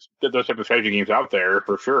XCOM, those type of strategy games out there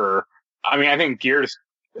for sure. I mean, I think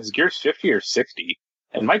is Gears 50 or 60?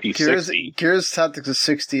 It might be 60. Gears Tactics is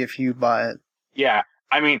 60 if you buy it. Yeah,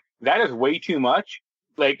 I mean, that is way too much.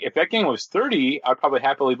 Like, if that game was 30, I'd probably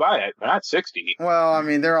happily buy it, but not 60. Well, I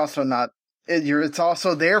mean, they're also not. It's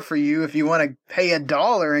also there for you if you want to pay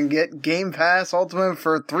 $1 and get Game Pass Ultimate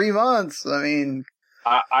for 3 months. I mean,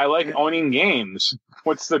 I like owning games.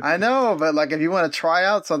 I know, but like if you want to try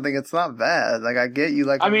out something, it's not bad. Like I get you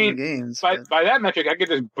like owning games. By that metric, I could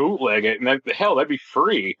just bootleg it, and that'd be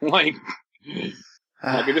free. Like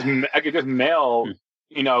I could just mail,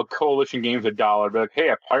 Coalition Games $1. Be like, hey,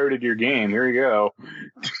 I pirated your game. Here you go.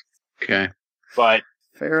 Okay. But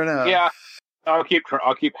fair enough. Yeah, I'll keep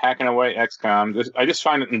hacking away at XCOM. I just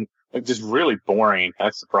find it just really boring.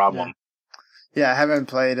 That's the problem. Yeah, I haven't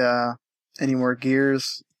played any more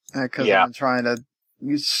Gears because I'm trying to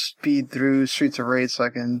speed through Streets of Rage so I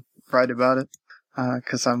can write about it.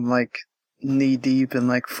 Because I'm like knee deep in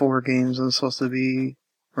like 4 games I'm supposed to be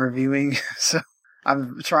reviewing. So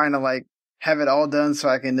I'm trying to like have it all done so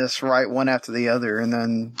I can just write one after the other and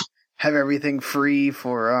then have everything free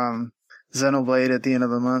for Xenoblade at the end of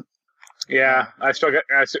the month. Yeah, I still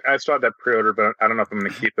have that pre-order, but I don't know if I'm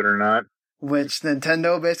going to keep it or not. Which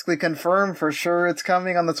Nintendo basically confirmed for sure it's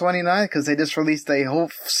coming on the 29th because they just released a whole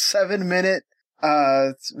 7-minute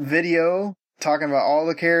video talking about all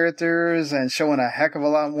the characters and showing a heck of a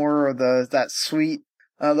lot more of that sweet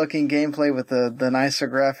looking gameplay with the nicer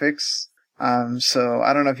graphics. So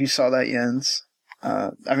I don't know if you saw that, Jens.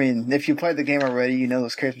 I mean, if you played the game already, you know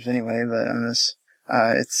those characters anyway, but I'm just,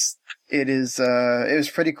 it was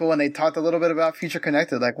pretty cool, and they talked a little bit about Future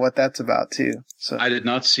Connected, like what that's about too. So I did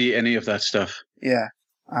not see any of that stuff. Yeah.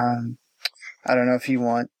 I don't know if you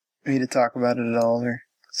want me to talk about it at all, or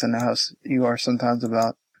because I know how you are sometimes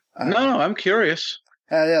about. No, I'm curious.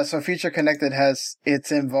 Yeah. So Future Connected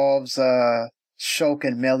involves Shulk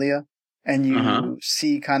and Melia, and you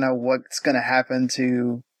see kind of what's going to happen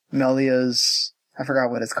to Melia's. I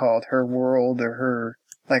forgot what it's called. Her world or her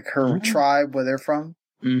tribe where they're from.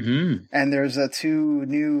 Mm-hmm. And there's 2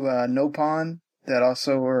 new Nopon that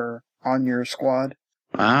also are on your squad.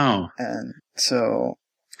 Wow. And so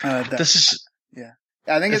this is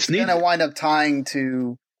I think it's going to wind up tying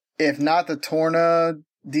to, if not the Torna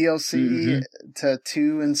DLC, to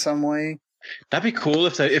 2 in some way. That'd be cool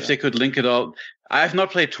if they could link it all. I have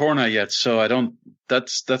not played Torna yet, so I don't.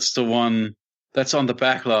 That's the one that's on the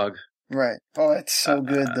backlog. Right. Oh, it's so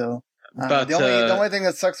good though. But the only thing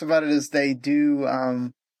that sucks about it is they do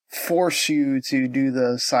force you to do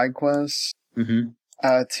the side quests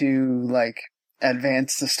to like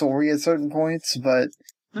advance the story at certain points, but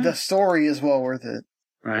the story is well worth it.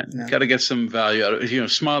 Right. Got to get some value out of it.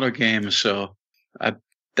 Smaller games, so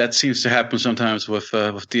that seems to happen sometimes with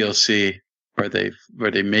DLC where they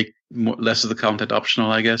make less of the content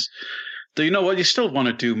optional, I guess. Though you know what, you still want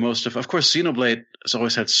to do most of course, Xenoblade has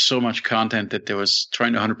always had so much content that there was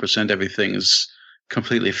trying to 100% everything is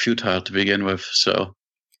completely futile to begin with. So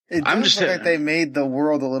it does look like they made the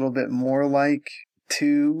world a little bit more like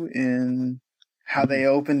 2 in how they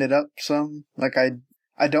opened it up some. Like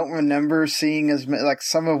I don't remember seeing as many, like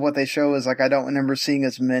some of what they show is like I don't remember seeing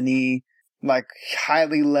as many like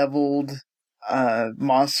highly leveled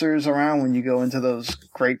monsters around when you go into those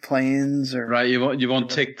Great Plains, or right. You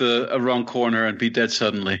won't take a wrong corner and be dead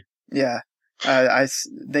suddenly. Yeah,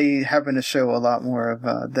 they happen to show a lot more of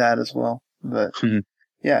that as well. But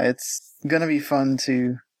yeah, it's gonna be fun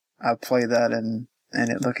to play that and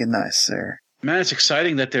it looking nice there. Man, it's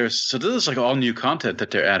exciting that this is like all new content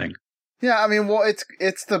that they're adding. Yeah, I mean, well,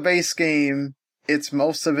 it's the base game.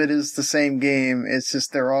 Most of it is the same game. It's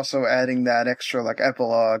just they're also adding that extra like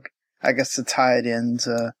epilogue, I guess, to tie it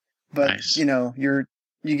into. But nice.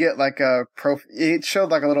 You get like it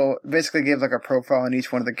showed like basically gave like a profile on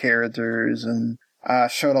each one of the characters and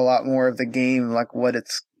showed a lot more of the game, like what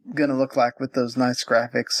it's gonna look like with those nice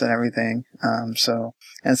graphics and everything.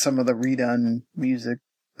 And some of the redone music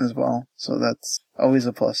as well. So that's always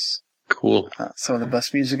a plus. Cool. Some of the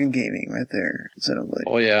best music in gaming right there. Xenoblade.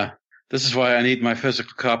 Oh yeah. This is why I need my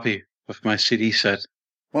physical copy of my CD set.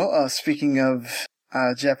 Well, speaking of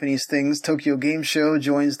Japanese things, Tokyo Game Show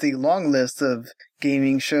joins the long list of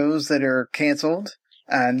gaming shows that are canceled.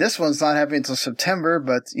 And this one's not happening until September,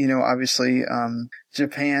 but, obviously,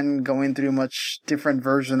 Japan going through a much different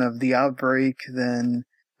version of the outbreak than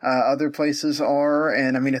other places are.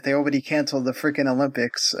 And, I mean, if they already canceled the freaking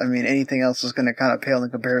Olympics, I mean, anything else is going to kind of pale in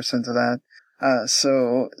comparison to that.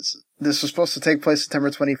 So this was supposed to take place September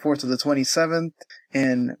 24th to the 27th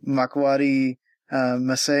in Makwari,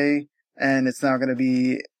 Masai, and it's now going to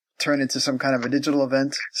be turned into some kind of a digital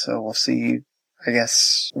event. So we'll see, I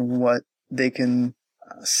guess, what they can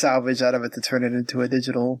salvage out of it to turn it into a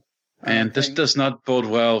digital. And this does not bode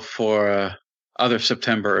well for other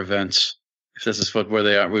September events. If this is we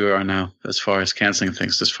are now, as far as canceling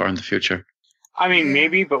things this far in the future. I mean,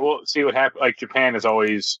 maybe, but we'll see what happens. Like Japan is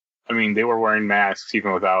always. I mean, they were wearing masks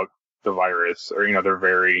even without the virus, or they're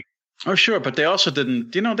very. Oh, sure, but they also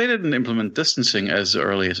didn't. They didn't implement distancing as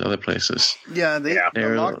early as other places. Yeah, the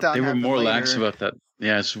lockdown. They were more lax about that.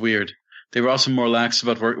 Yeah, it's weird. They were also more lax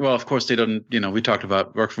about work. Well, of course, they don't. We talked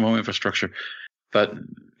about work from home infrastructure, but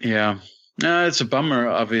yeah, it's a bummer,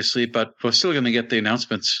 obviously. But we're still going to get the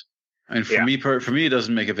announcements. And for me, it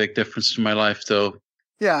doesn't make a big difference to my life, though.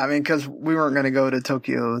 Yeah, I mean, because we weren't going to go to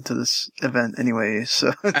Tokyo to this event anyway.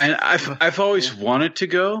 So, and I've always wanted to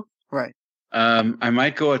go. Right. I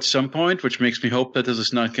might go at some point, which makes me hope that this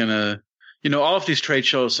is not going to, all of these trade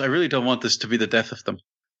shows. I really don't want this to be the death of them.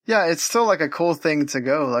 Yeah, it's still like a cool thing to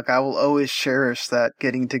go. Like I will always cherish that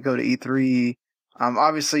getting to go to E3.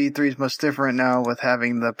 Obviously E3 is much different now with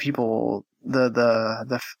having the people,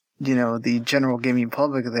 the general gaming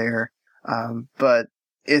public there. But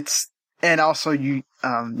it's, and also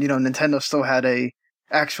Nintendo still had a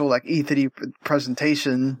actual like E3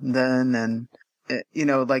 presentation then, and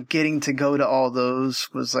like getting to go to all those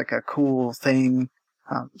was like a cool thing.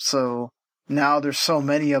 So now there's so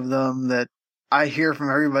many of them that I hear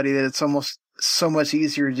from everybody that it's almost so much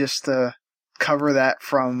easier just to cover that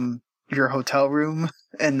from your hotel room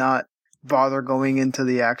and not bother going into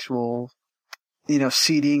the actual,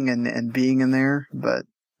 seating and being in there. But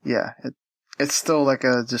yeah, it's still like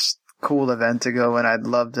a just cool event to go, and I'd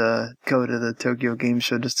love to go to the Tokyo Game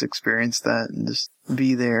Show just to experience that and just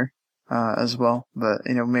be there as well. But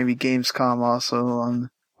maybe Gamescom also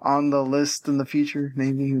on the list in the future,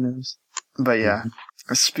 maybe, who knows. But yeah,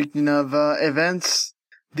 speaking of events,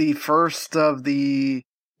 the first of the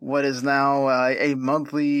what is now a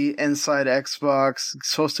monthly Inside Xbox,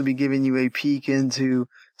 supposed to be giving you a peek into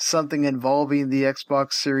something involving the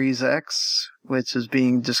Xbox Series X, which is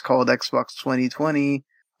being just called Xbox 2020.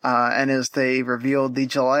 And as they revealed, the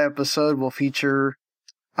July episode will feature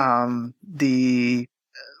the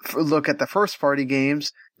look at the first party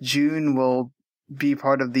games. June will be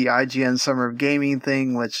part of the IGN Summer of Gaming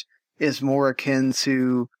thing, which is more akin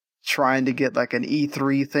to trying to get like an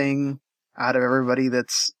E3 thing out of everybody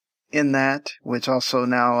that's in that, which also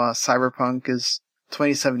now Cyberpunk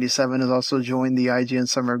 2077 has also joined the IGN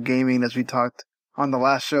Summer of Gaming. As we talked on the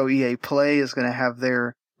last show, EA Play is going to have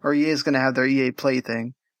their EA Play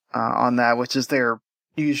thing on that, which is their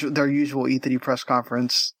usual E3 press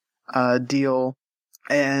conference deal.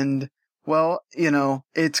 And well,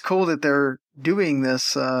 it's cool that they're doing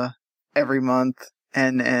this every month.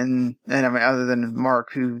 And I mean, other than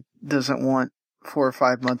Mark, who doesn't want 4 or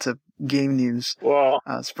 5 months of game news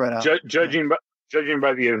spread out. Judging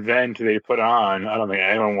by the event they put on, I don't think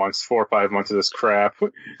anyone wants 4 or 5 months of this crap.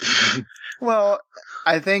 Well,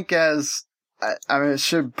 I think it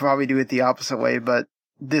should probably do it the opposite way, but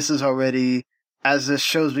this is already, as this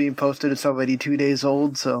show's being posted, it's already 2 days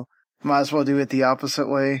old, so might as well do it the opposite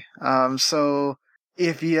way. So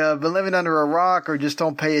if you've been living under a rock or just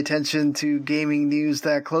don't pay attention to gaming news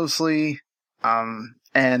that closely,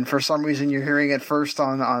 and for some reason you're hearing it first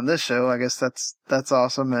on this show, I guess that's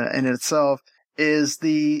awesome in itself, is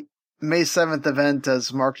the May 7th event,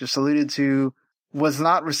 as Mark just alluded to, was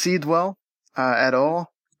not received well at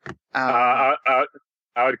all. I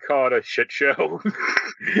would call it a shit show.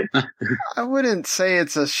 I wouldn't say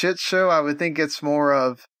it's a shit show. I would think it's more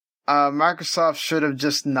of Microsoft should have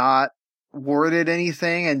just not worded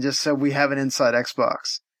anything and just said we have an Inside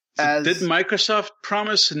Xbox. Did Microsoft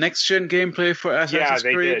promise next-gen gameplay for Assassin's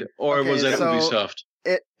Creed? Did. Or was that Ubisoft?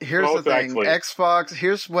 Here's both, the thing. Actually. Xbox,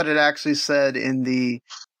 here's what it actually said in the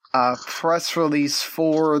press release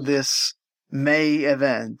for this May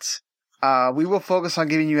event. We will focus on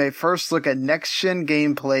giving you a first look at next-gen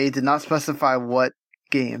gameplay, did not specify what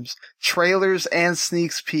games, trailers, and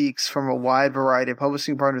sneak peeks from a wide variety of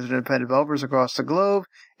publishing partners and independent developers across the globe,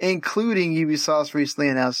 including Ubisoft's recently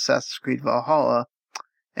announced Assassin's Creed Valhalla,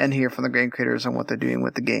 and hear from the game creators on what they're doing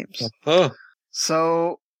with the games.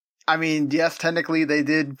 So, I mean, yes, technically they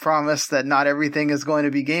did promise that not everything is going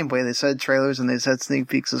to be gameplay. They said trailers and they said sneak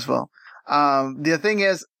peeks as well. The thing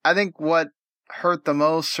is, I think what hurt the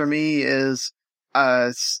most for me is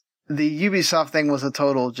the Ubisoft thing was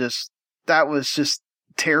that was just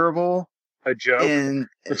terrible. A joke. And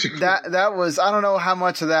that was, I don't know how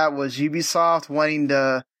much of that was Ubisoft wanting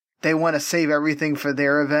to they want to save everything for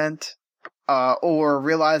their event, or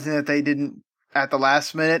realizing that they didn't, at the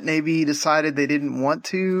last minute, maybe decided they didn't want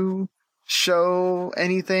to show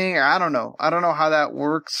anything. I don't know. I don't know how that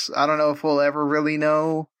works. I don't know if we'll ever really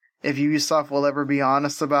know, if Ubisoft will ever be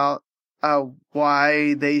honest about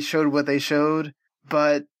why they showed what they showed.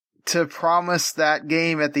 But to promise that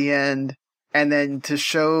game at the end, and then to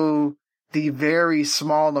show the very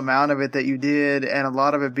small amount of it that you did, and a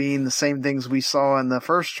lot of it being the same things we saw in the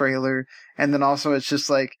first trailer, and then also it's just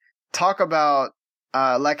like, talk about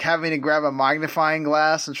like having to grab a magnifying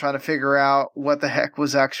glass and try to figure out what the heck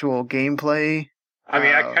was actual gameplay. I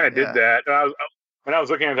mean, I kind of did that. When I was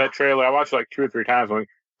looking at that trailer, I watched it like 2 or 3 times. Like,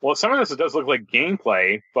 well, some of this does look like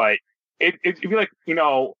gameplay, but it'd be like,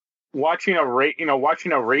 watching a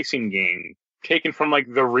racing game taken from like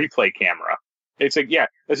the replay camera. It's like, yeah,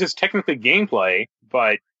 this is technically gameplay,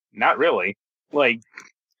 but not really. Like,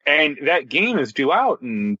 and that game is due out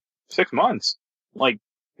in 6 months. Like,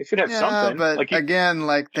 they should have something. But like, again,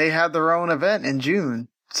 like, they had their own event in June,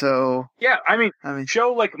 so... Yeah, I mean,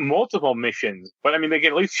 show, like, multiple missions, but, I mean, they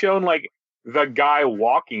get at least shown, like, the guy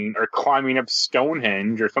walking or climbing up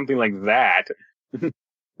Stonehenge or something like that.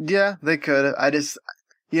 Yeah, they could. I just...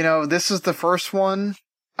 this is the first one.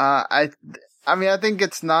 I think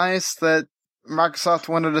it's nice that Microsoft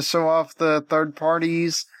wanted to show off the third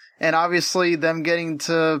parties, and obviously them getting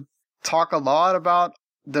to talk a lot about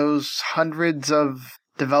those hundreds of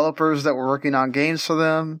developers that were working on games for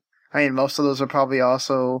them. I mean, most of those are probably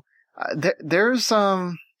also... There's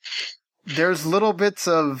little bits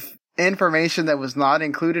of information that was not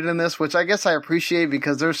included in this, which I guess I appreciate,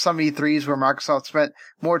 because there's some E3s where Microsoft spent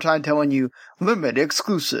more time telling you limit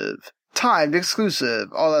exclusive, timed exclusive,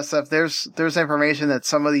 all that stuff. There's information that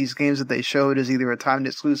some of these games that they showed is either a timed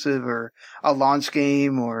exclusive or a launch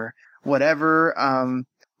game or whatever.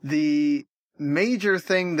 The major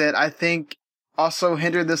thing that I think also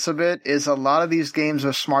hindered this a bit is a lot of these games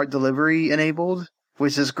are smart delivery enabled,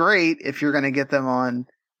 which is great if you're going to get them on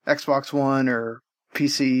Xbox One or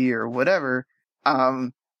PC or whatever.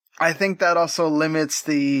 I think that also limits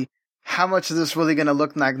how much is this really going to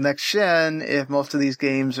look like next gen if most of these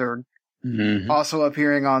games are also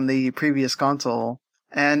appearing on the previous console.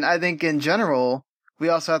 And I think in general, we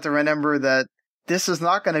also have to remember that this is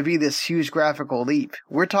not going to be this huge graphical leap.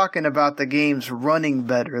 We're talking about the games running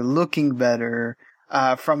better, looking better,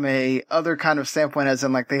 from a other kind of standpoint, as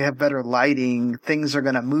in like they have better lighting, things are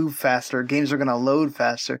going to move faster, games are going to load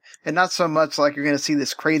faster, and not so much like you're going to see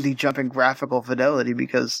this crazy jump in graphical fidelity,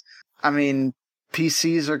 because, I mean,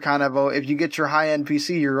 PCs are kind of, if you get your high-end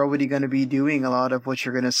PC, you're already going to be doing a lot of what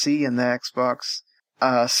you're going to see in the Xbox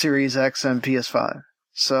Series X and PS5.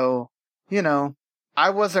 So, I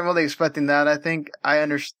wasn't really expecting that. I think I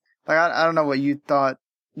understand. Like, I don't know what you thought,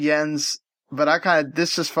 Jens, but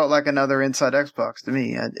this just felt like another Inside Xbox to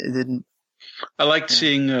me. It didn't. I liked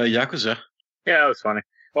seeing Yakuza. Yeah, that was funny.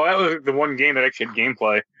 Well, that was the one game that actually had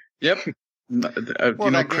gameplay. Yep.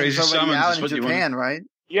 That crazy game's already out in Japan, right?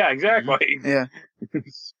 Yeah, exactly. Yeah.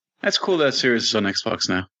 That's cool that series is on Xbox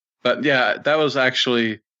now. But yeah, that was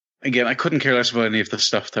actually, again, I couldn't care less about any of the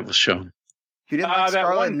stuff that was shown. You didn't like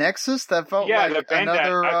Scarlet Nexus? That felt like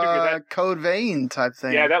another Code Vein type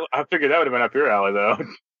thing. Yeah, I figured that would have been up your alley, though.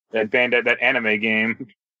 that anime game.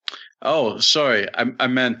 Oh, sorry. I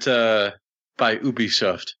meant by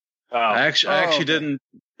Ubisoft. Oh. I actually didn't.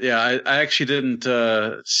 Yeah, I actually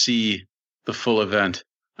didn't see the full event.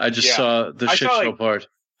 I just saw the shit show part.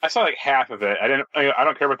 I saw like half of it. I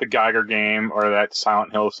don't care about the Geiger game or that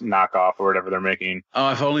Silent Hill knockoff or whatever they're making. Oh,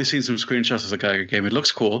 I've only seen some screenshots of the Geiger game. It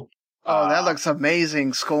looks cool. Oh, that looks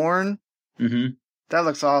amazing. Scorn? Mm-hmm. That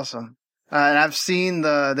looks awesome. And I've seen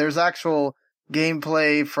there's actual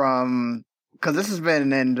gameplay from, because this has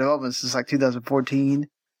been in development since like 2014.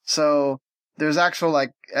 So there's actual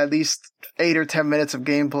like at least 8 or 10 minutes of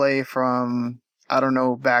gameplay from, I don't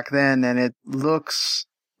know, back then. And it looks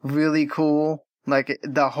really cool. Like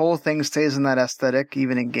the whole thing stays in that aesthetic,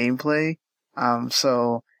 even in gameplay.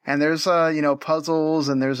 And there's, puzzles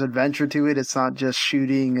and there's adventure to it. It's not just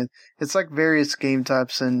shooting. It's like various game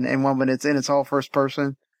types and one when it's all first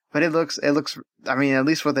person. But it looks, I mean, at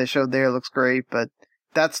least what they showed there looks great. But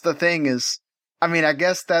that's the thing is, I mean, I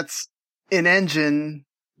guess that's in engine,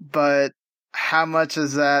 but how much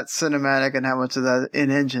is that cinematic and how much is that in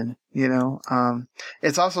engine,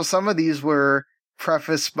 It's also, some of these were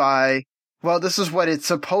prefaced by, well, this is what it's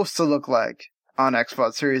supposed to look like on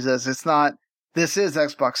Xbox Series S. It's not, this is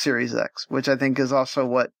Xbox Series X, which I think is also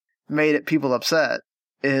what made people upset,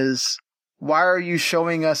 is why are you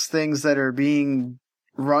showing us things that are being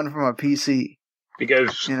run from a PC?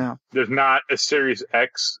 Because there's not a Series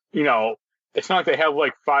X, it's not like they have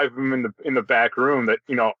like 5 of them in the back room that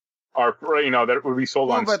are that would be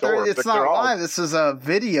sold on store. It's not live. This is a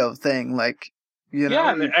video thing, like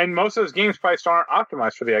Yeah, and most of those games probably still aren't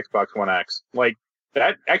optimized for the Xbox One X. Like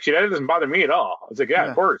that doesn't bother me at all. It's like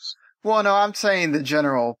of course. Well, no, I'm saying the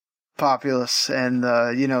general populace and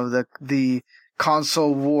the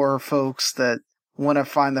console war folks that want to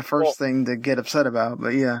find the first thing to get upset about.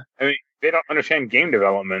 But yeah, I mean, they don't understand game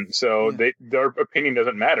development, so their opinion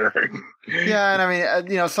doesn't matter. Yeah, and I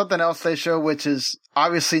mean, something else they show, which is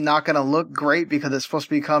obviously not going to look great because it's supposed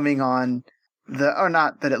to be coming on or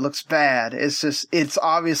not that it looks bad. It's just, it's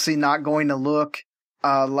obviously not going to look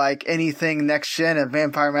like anything next gen of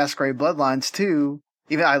Vampire Masquerade Bloodlines 2.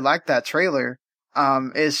 Even I like that trailer.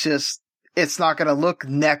 It's just, it's not going to look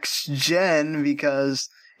next gen because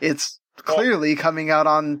it's clearly coming out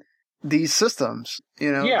on these systems,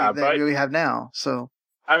 that we have now. So,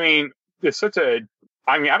 I mean,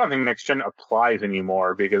 I don't think next gen applies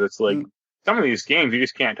anymore because it's like some of these games you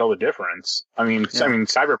just can't tell the difference. I mean,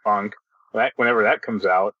 Cyberpunk, whenever that comes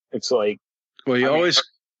out, it's like, well, you're always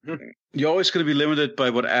going to be limited by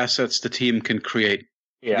what assets the team can create.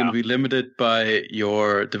 Yeah. You're going to be limited by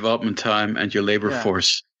your development time and your labor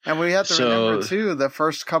force. And we have to remember too, the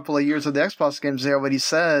first couple of years of the Xbox games, they already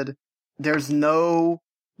said there's no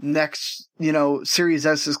next, Series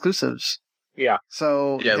S exclusives. Yeah.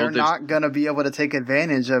 So they're not going to be able to take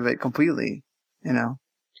advantage of it completely, Well,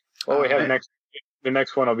 we have the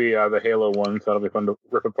next one will be the Halo one, so that'll be fun to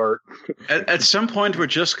rip apart. At some point, we're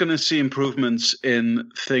just going to see improvements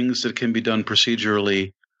in things that can be done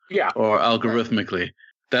procedurally, or algorithmically. Right.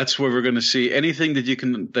 That's where we're going to see anything that you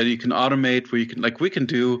can automate. Where you can, like, we can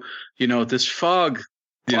do, this fog,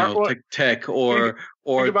 tech, or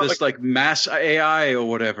this like mass AI or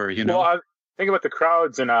whatever. Well, think about the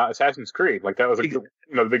crowds in Assassin's Creed. Like that was the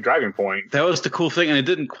big driving point. That was the cool thing, and it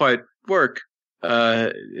didn't quite work.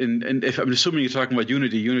 And if I'm assuming you're talking about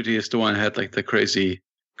Unity, Unity is the one that had like the crazy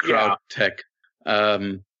crowd tech.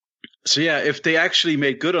 So yeah, if they actually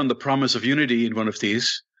made good on the promise of Unity in one of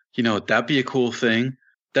these, that'd be a cool thing.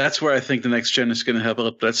 That's where I think the next gen is going to help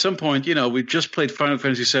out. But at some point, we just played Final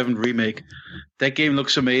Fantasy VII Remake. That game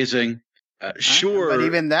looks amazing. Sure. But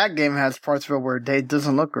even that game has parts of it where it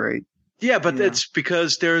doesn't look great. Yeah, but it's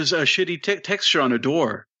because there's a shitty texture on a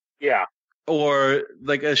door. Yeah. Or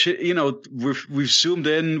like we've zoomed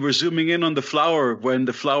in. We're zooming in on the flower when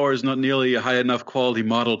the flower is not nearly a high enough quality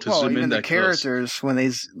model to zoom in that close. Characters when they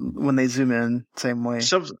zoom in, same way.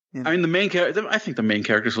 I mean, the main character. I think the main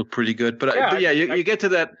characters look pretty good, but you get to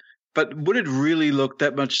that. But would it really look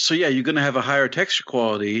that much? So yeah, you're going to have a higher texture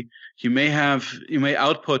quality. You may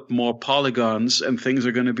output more polygons, and things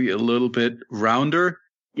are going to be a little bit rounder.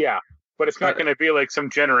 Yeah, but it's not going to be like some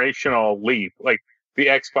generational leap, like the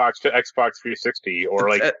Xbox to Xbox 360 or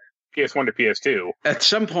like PS1 to PS2. At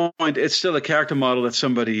some point, it's still a character model that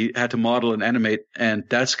somebody had to model and animate, and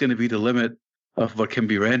that's going to be the limit of what can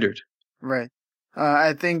be rendered. Right.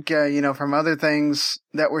 I think, from other things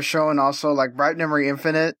that were shown also, like Bright Memory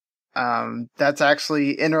Infinite, that's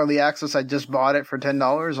actually in early access. I just bought it for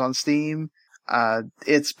 $10 on Steam.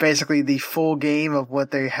 It's basically the full game of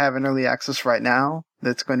what they have in early access right now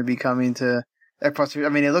that's going to be coming to Xbox. I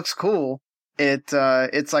mean, it looks cool.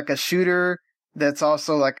 It's like a shooter that's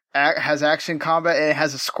also like has action combat, and it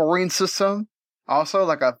has a scoring system also,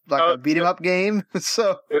 like a beat 'em up game.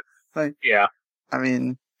 So I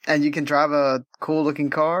mean, and you can drive a cool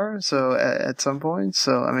looking car. So at some point,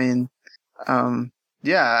 so I mean,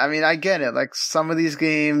 I get it. Like some of these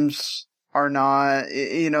games are not,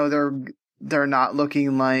 they're not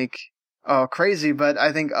looking like crazy, but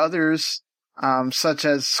I think others, such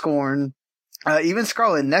as Scorn. Even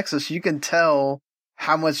Scarlet Nexus, you can tell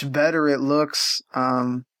how much better it looks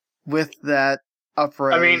with that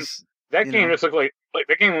upres. I mean, that game just looked like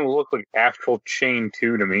that game will look like Astral Chain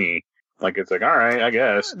 2 to me. Like it's like, all right, I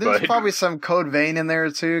guess. There's probably some Code Vein in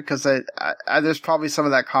there too, because there's probably some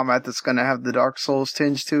of that combat that's going to have the Dark Souls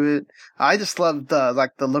tinge to it. I just love the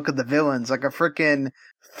look of the villains, like a freaking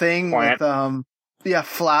thing with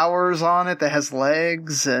flowers on it that has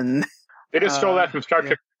legs, and they just stole that from Star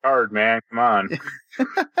Trek. Hard, man, come on.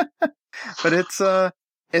 But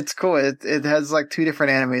it's cool. It has like 2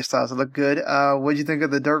 different anime styles. It look good. What'd you think of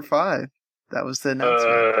the Dirt 5? That was the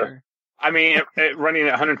announcement. I mean, it running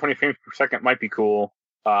at 120 frames per second might be cool.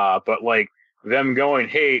 But like them going,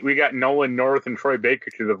 hey, we got Nolan North and Troy Baker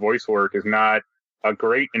to the voice work is not a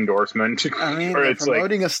great endorsement. I mean, they're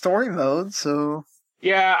promoting a story mode, so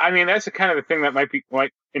yeah. I mean, that's the kind of the thing that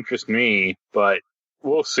might interest me, but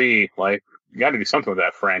we'll see. Like. You got to do something with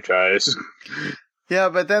that franchise. Yeah,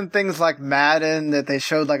 but then things like Madden that they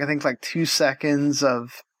showed, like I think like 2 seconds of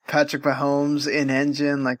Patrick Mahomes in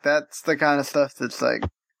engine. Like, that's the kind of stuff that's like,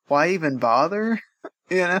 why even bother?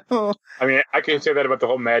 You know? I mean, I can't say that about the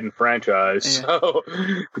whole Madden franchise. Yeah. So,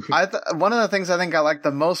 one of the things I think I liked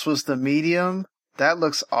the most was the medium. That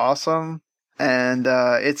looks awesome. And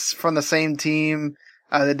it's from the same team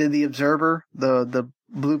that did the Observer, the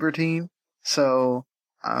Bloober team. So,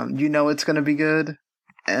 it's going to be good.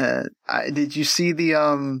 Did you see the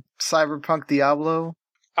Cyberpunk Diablo?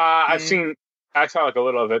 I saw like a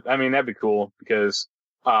little of it. I mean, that'd be cool because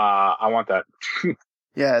I want that.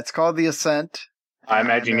 Yeah, it's called The Ascent. I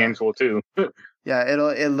imagine games will too. Yeah,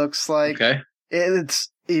 it looks like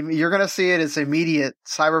you're gonna see it. It's immediate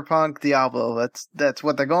Cyberpunk Diablo. That's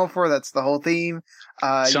what they're going for. That's the whole theme.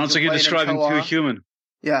 Sounds like you're describing to a human.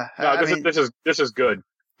 Yeah, no, this is good.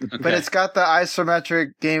 Okay. But it's got the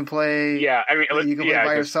isometric gameplay. Yeah, I mean, you can play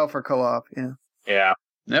by yourself or co-op. Yeah. Yeah.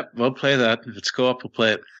 Yep, we'll play that. If it's co-op, we'll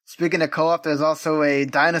play it. Speaking of co-op, there's also a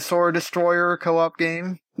Dinosaur Destroyer co-op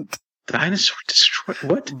game. Dinosaur Destroyer?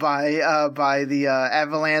 What? By the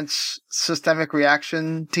Avalanche Systemic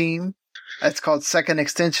Reaction team. It's called Second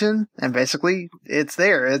Extension, and basically, it's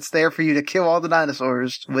there. It's there for you to kill all the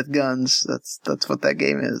dinosaurs with guns. That's what that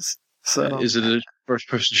game is. So, is it a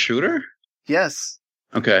first-person shooter? Yes.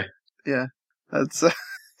 Okay. Yeah. That's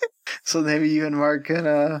so maybe you and Mark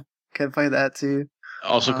can play that too.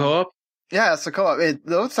 Also co-op? Yeah, it's a co-op. It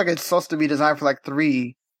looks like it's supposed to be designed for like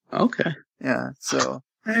 3. Okay. Yeah. So.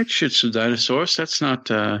 I'd shoot some dinosaurs. That's not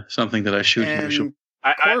something that I shoot usually.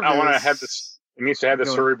 I want to have this. It needs to have the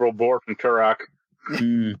cerebral bore from Turok.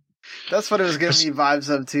 That's what it was giving me vibes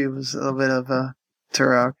of too. Was a little bit of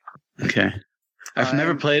Turok. Okay. I've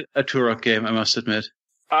never played a Turok game, I must admit.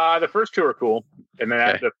 The first 2 are cool, and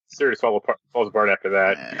then the series falls apart after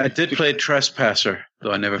that. I did play Trespasser,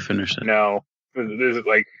 though I never finished it. No, there's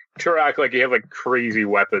like Turok, like you have like crazy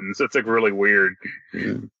weapons. It's like really weird.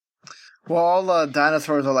 Well, all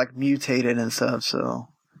dinosaurs are like mutated and stuff, so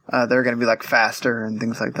they're going to be like faster and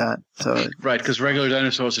things like that. So right, because regular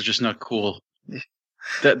dinosaurs are just not cool.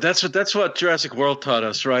 That's what Jurassic World taught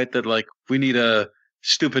us, right? That like we need a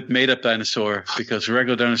stupid made-up dinosaur because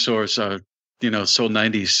regular dinosaurs are, so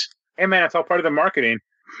 90s. Hey man, it's all part of the marketing.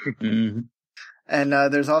 Mm-hmm. And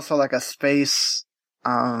there's also like a space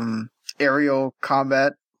aerial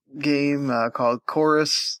combat game called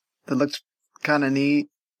Chorus that looks kind of neat.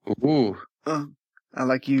 Ooh.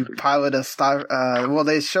 Like you pilot a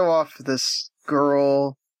they show off this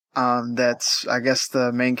girl that's I guess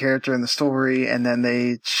the main character in the story, and then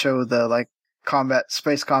they show the like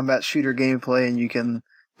space combat shooter gameplay, and you can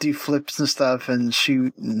do flips and stuff and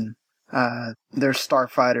shoot, and there's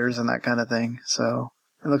starfighters and that kind of thing. So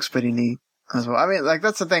it looks pretty neat as well. I mean, like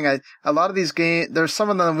that's the thing. A lot of these games, there's some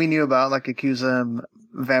of them we knew about, like Yakuza and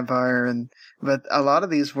Vampire, but a lot of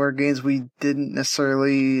these were games we didn't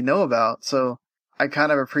necessarily know about. So I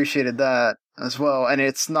kind of appreciated that as well. And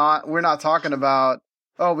we're not talking about,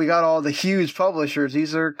 we got all the huge publishers.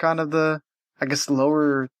 These are kind of the, I guess,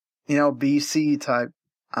 lower, BC type,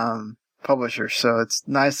 publishers. So it's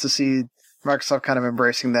nice to see Microsoft kind of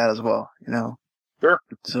embracing that as well, Sure.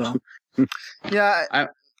 So, yeah.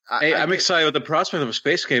 I'm excited with the prospect of a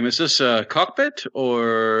space game. Is this a cockpit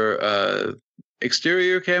or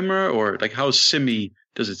exterior camera, or like how simmy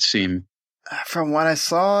does it seem? From what I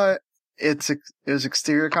saw, it was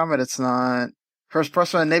exterior combat. It's not first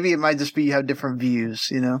person. Maybe it might just be you have different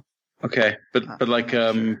views, Okay, but like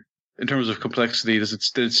in terms of complexity,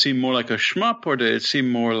 did it seem more like a shmup, or did it seem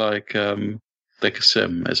more like a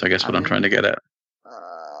sim? Is I guess what I'm trying to get at.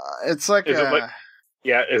 It's like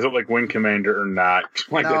is it like Wing Commander or not?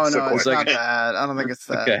 Like no, it's not that. I don't think it's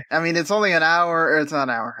that. Okay. I mean, it's only an hour, or it's not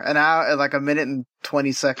an hour, like a minute and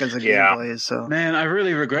 20 seconds of gameplay. So, man, I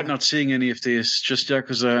really regret not seeing any of these. Just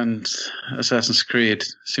Yakuza and Assassin's Creed.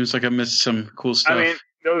 Seems like I missed some cool stuff. I mean,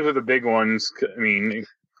 those are the big ones.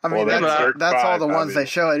 That's all the ones they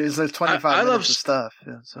show. It is there's 25 minutes of stuff.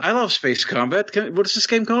 Yeah, so. I love space combat. What is this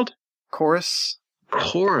game called? Chorus.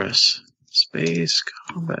 Space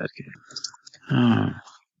combat game. Oh,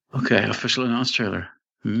 okay. Official announced trailer.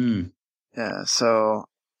 Yeah. So,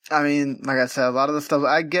 I mean, like I said, a lot of the stuff,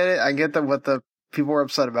 I get it. I get what the people were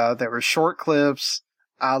upset about. There were short clips.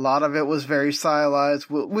 A lot of it was very stylized,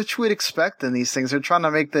 which we'd expect in these things. They're trying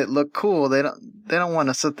to make that look cool. They don't want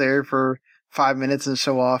to sit there for 5 minutes and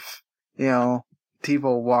show off,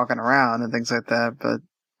 people walking around and things like that. But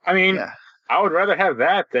I mean, I would rather have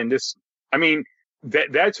that than just. I mean,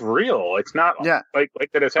 that's real. It's not like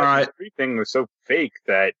that Assassin's Creed thing was so fake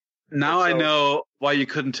that. Now I know why you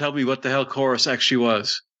couldn't tell me what the hell Chorus actually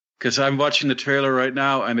was, because I'm watching the trailer right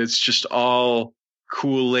now and it's just all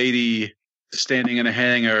cool lady standing in a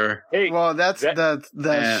hangar. Hey, well, that's the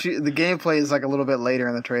gameplay is like a little bit later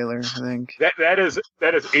in the trailer, I think. That is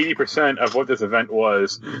 80% of what this event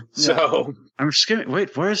was. So I'm skimming.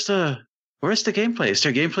 Wait, where's the gameplay? Is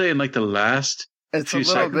there gameplay in like the last? It's few a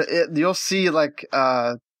little seconds? bit. You'll see like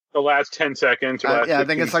the last 10 seconds. I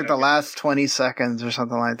think it's like the last 20 seconds or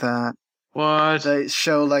something like that. What? They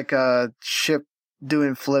show like a ship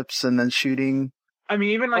doing flips and then shooting. I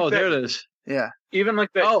mean, even like there it is. Yeah. Even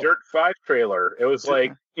like that Dirt 5 trailer, it was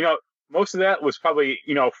like, most of that was probably,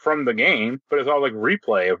 from the game, but it's all like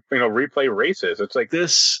replay races. It's like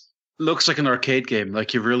this looks like an arcade game.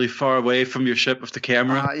 Like you're really far away from your ship with the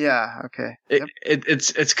camera. Yeah. Okay.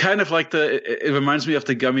 It's kind of like it reminds me of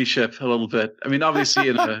the Gummy Ship a little bit. I mean, obviously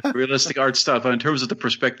in a realistic art style, but in terms of the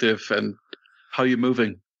perspective and how you're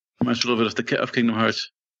moving, reminds me a little bit of Kingdom Hearts.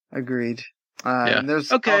 Agreed. And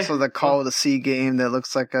there's also the Call of the Sea game that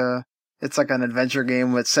looks like it's like an adventure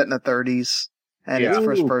game with set in the 30s and it's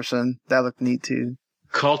first person. That looked neat too.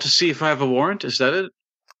 Call to see if I have a warrant. Is that it?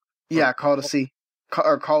 Yeah, Call to Sea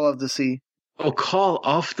or Call of the Sea. Oh, Call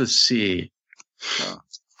of the Sea.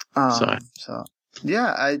 So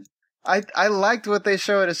yeah, I liked what they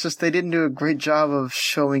showed. It's just they didn't do a great job of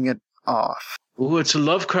showing it off. Ooh, it's a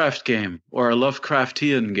Lovecraft game or a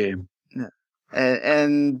Lovecraftian game. Yeah,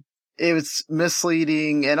 and it was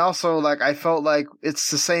misleading, and also like I felt like it's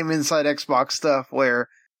the same Inside Xbox stuff where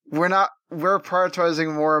we're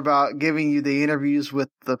prioritizing more about giving you the interviews with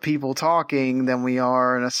the people talking than we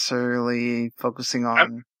are necessarily focusing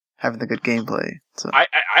on having the good gameplay. So I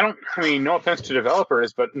mean, no offense to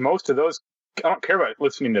developers, but most of those I don't care about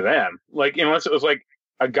listening to them. Like unless it was like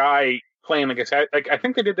a guy playing I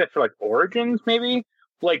think they did that for like Origins maybe.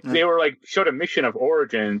 Like they were like showed a mission of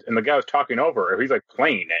Origins and the guy was talking over it. He's like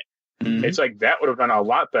playing it. Mm-hmm. It's like that would have done a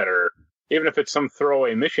lot better, even if it's some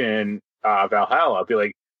throwaway mission in Valhalla. I'd be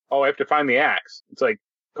like, I have to find the axe. It's like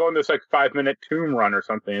go on this like 5-minute tomb run or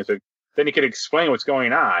something. It's like then you could explain what's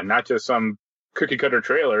going on, not just some cookie cutter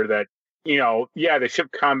trailer that the ship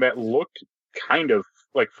combat looked kind of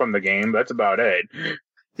like from the game. But that's about it.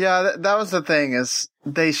 Yeah, that was the thing is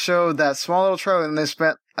they showed that small little trailer and they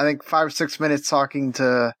spent I think 5 or 6 minutes talking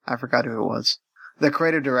to I forgot who it was, the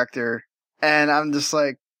creative director, and I'm just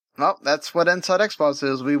like. Well, that's what Inside Xbox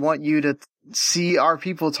is. We want you to see our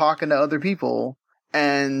people talking to other people.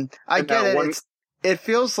 And I get it. It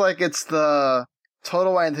feels like it's the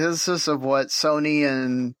total antithesis of what Sony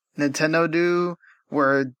and Nintendo do,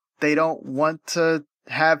 where they don't want to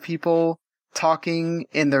have people talking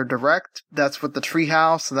in their direct. That's what the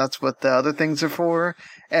Treehouse and that's what the other things are for.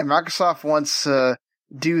 And Microsoft wants to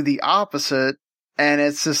do the opposite. And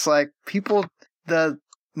it's just like the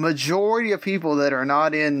majority of people that are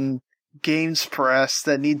not in games press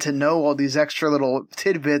that need to know all these extra little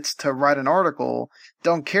tidbits to write an article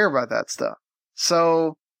don't care about that stuff.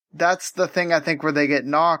 So that's the thing I think where they get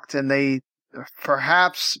knocked and they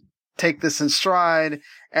perhaps take this in stride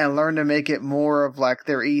and learn to make it more of like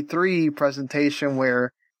their E3 presentation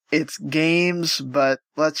where it's games, but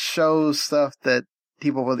let's show stuff that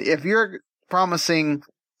people really, if you're promising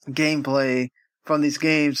gameplay from these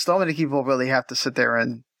games, so many people really have to sit there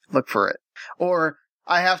and look for it. Or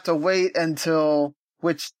I have to wait until,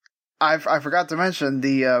 which I forgot to mention,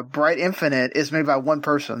 the Bright Infinite is made by one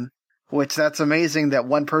person, which that's amazing that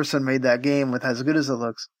one person made that game with as good as it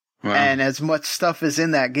looks. Wow. And as much stuff is in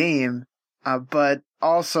that game. But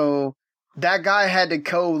also, that guy had to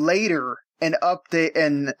go later and update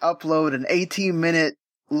and upload an 18-minute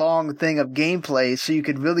long thing of gameplay so you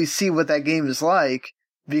could really see what that game is like.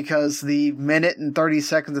 Because the minute and 30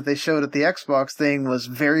 seconds that they showed at the Xbox thing was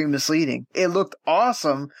very misleading. It looked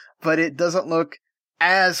awesome, but it doesn't look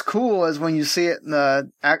as cool as when you see it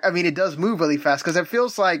in it does move really fast because it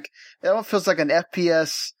feels like an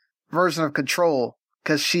FPS version of Control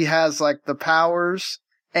because she has like the powers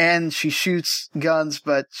and she shoots guns,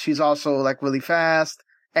 but she's also like really fast.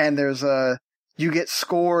 And you get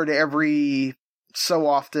scored every so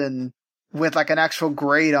often with like an actual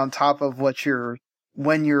grade on top of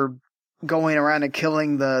when you're going around and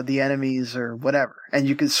killing the enemies or whatever. And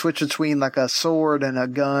you can switch between like a sword and a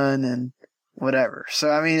gun and whatever. So,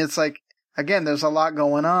 I mean, it's like, again, there's a lot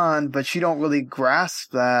going on, but you don't really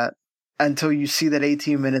grasp that until you see that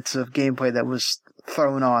 18 minutes of gameplay that was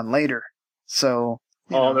thrown on later. So.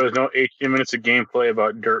 There's no 18 minutes of gameplay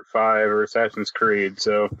about Dirt 5 or Assassin's Creed,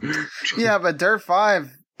 so. Yeah, but Dirt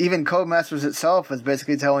 5, even Codemasters itself is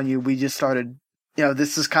basically telling you we just started.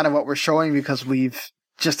 This is kind of what we're showing because we've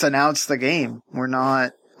just announced the game. We're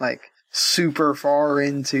not, like, super far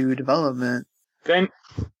into development. Then,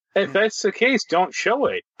 if that's the case, don't show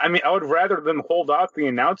it. I mean, I would rather them hold off the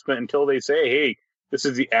announcement until they say, hey, This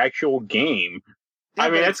is the actual game. Yeah, I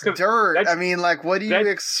mean, it's dirt. I mean, like, what do you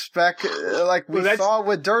expect? Like, we saw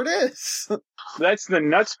what dirt is. That's the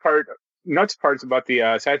nuts parts about the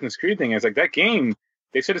Assassin's Creed thing. Is like that game.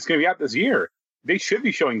 They said it's going to be out this year. They should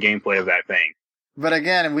be showing gameplay of that thing. But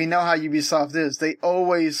again, we know how Ubisoft is. They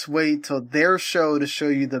always wait till their show to show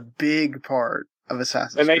you the big part of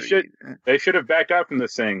Assassin's Creed. And they should have backed out from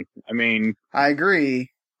this thing. I mean, I agree.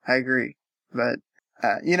 But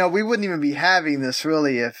we wouldn't even be having this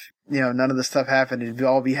really if none of this stuff happened. It'd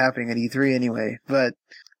all be happening at E3 anyway. But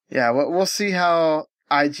yeah, we'll see how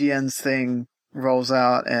IGN's thing rolls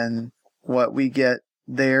out and what we get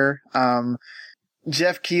there.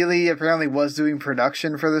 Jeff Keighley apparently was doing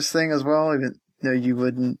production for this thing as well, even though you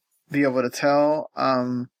wouldn't be able to tell.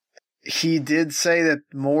 He did say that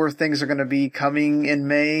more things are going to be coming in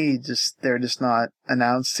May. They're just not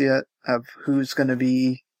announced yet of who's going to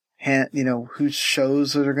be, whose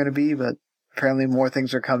shows those are going to be. But apparently more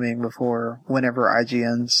things are coming before whenever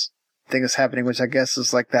IGN's thing is happening, which I guess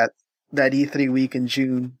is like that E3 week in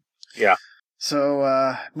June. Yeah.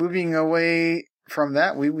 So moving away from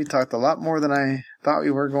that, we talked a lot more than I thought we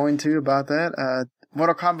were going to about that.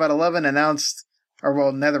 Mortal Kombat 11 announced.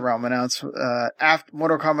 NetherRealm announced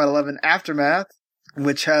Mortal Kombat 11 Aftermath,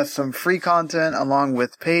 which has some free content along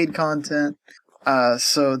with paid content.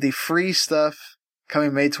 So the free stuff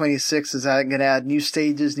coming May 26th is going to add new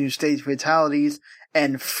stages, new stage fatalities,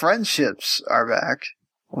 and friendships are back,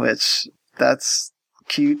 which that's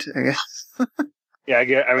cute, I guess.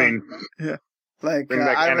 Yeah, I mean, yeah. Like, bring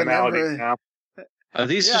back animality now. Are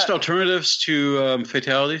these just alternatives to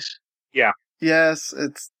fatalities? Yeah. Yes,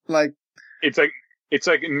 it's like Noob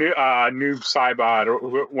Saibot,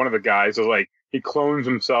 or one of the guys, is like, he clones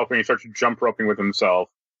himself and he starts jump roping with himself.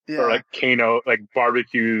 Yeah. Or like Kano, like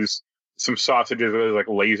barbecues some sausages with like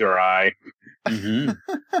laser eye. Mm-hmm.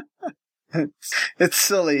 It's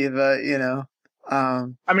silly, but I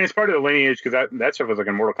mean, it's part of the lineage because that stuff was like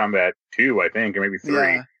in Mortal Kombat 2, I think, or maybe 3.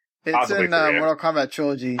 Yeah. It's in Mortal Kombat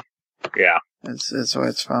Trilogy. Yeah. It's where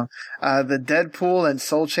it's from. The Deadpool and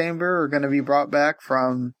Soul Chamber are going to be brought back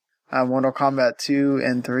from Mortal Kombat 2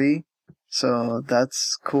 and 3. So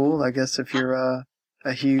that's cool, I guess, if you're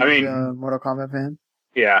a huge Mortal Kombat fan.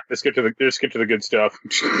 Yeah, let's get to the good stuff.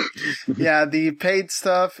 Yeah, the paid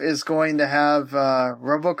stuff is going to have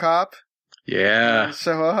RoboCop. Yeah.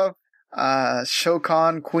 Show up.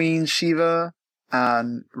 Shokan Queen Shiva.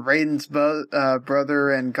 Raiden's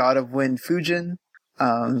brother and God of Wind Fujin.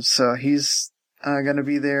 So he's going to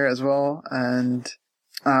be there as well. And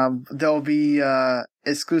there'll be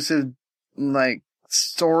exclusive like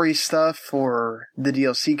story stuff for the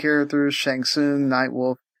DLC characters, Shang Tsung,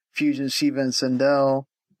 Nightwolf, Fusion, Shiva, and Sindel.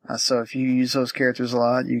 So if you use those characters a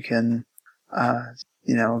lot, you can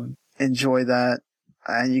enjoy that.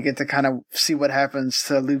 And you get to kind of see what happens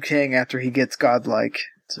to Liu Kang after he gets godlike.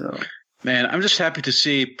 So, man, I'm just happy to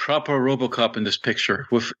see proper RoboCop in this picture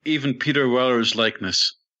with even Peter Weller's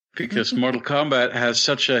likeness, because Mortal Kombat has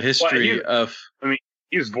such a history of. I mean,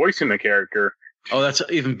 he's voicing the character. Oh, that's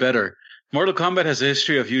even better. Mortal Kombat has a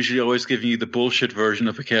history of usually always giving you the bullshit version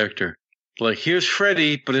of a character. Like, here's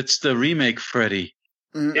Freddy, but it's the remake Freddy.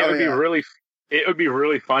 It would be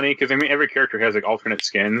really funny because I mean, every character has like alternate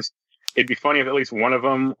skins. It'd be funny if at least one of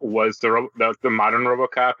them was the modern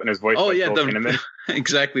RoboCop and his voice. Oh, like yeah, Joel Kinnaman.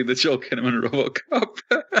 Exactly, the Joel Kinnaman RoboCop.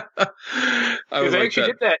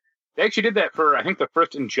 They actually did that for, I think, the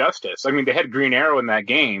first Injustice. I mean, they had Green Arrow in that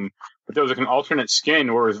game, but there was like an alternate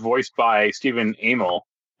skin where it was voiced by Stephen Amell,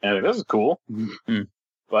 and like, this is cool. Mm-hmm.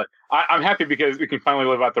 But I'm happy because we can finally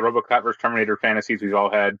live out the RoboCop versus Terminator fantasies we've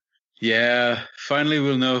all had. Yeah, finally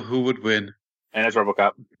we'll know who would win. And it's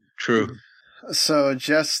RoboCop. True. So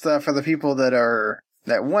just for the people that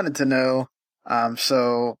wanted to know,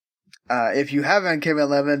 if you have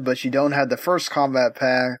MK11 but you don't have the first combat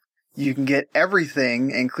pack, you can get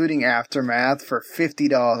everything, including Aftermath, for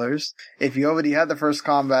 $50. If you already had the first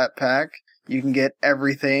combat pack, you can get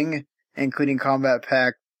everything, including Combat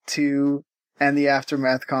Pack 2 and the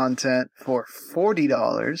Aftermath content, for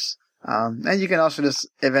 $40. And you can also just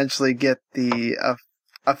eventually get a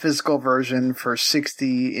physical version for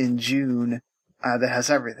 $60 in June. That has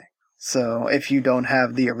everything. So if you don't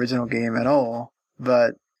have the original game at all,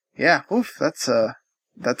 but yeah, that's a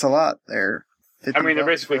lot there. I mean, they're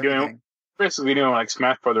basically doing like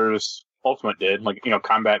Smash Brothers Ultimate did, like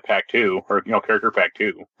Combat Pack 2 or Character Pack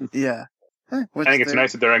 2. Yeah, I think it's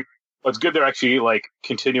nice that it's good they're actually like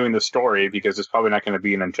continuing the story because there's probably not going to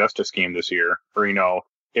be an Injustice game this year, or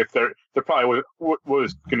if there probably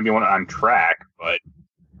was going to be one on track, but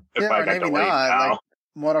if I got delayed now. Like,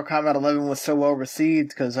 Mortal Kombat 11 was so well received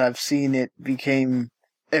because I've seen it became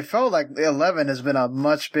it felt like 11 has been a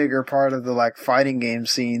much bigger part of the like fighting game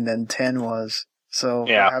scene than 10 was. So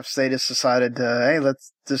perhaps they just decided to, hey,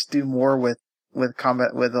 let's just do more with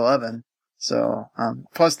combat with 11. So,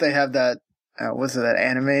 plus they have that, was it that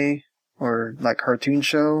anime or like cartoon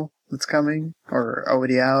show that's coming or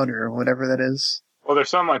already out or whatever that is? Well, there's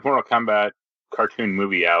some like Mortal Kombat cartoon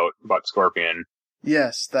movie out about Scorpion.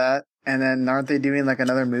 Yes, that. And then aren't they doing like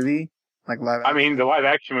another movie? Like live action? I mean, the live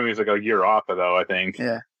action movie is like a year off, though, I think.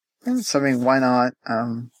 Yeah. So, I mean, why not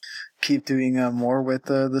keep doing more with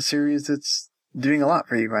the series that's doing a lot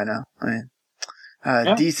for you right now? I mean,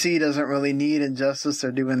 DC doesn't really need Injustice.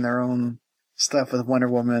 They're doing their own stuff with Wonder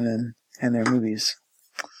Woman and their movies.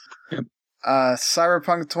 Yep.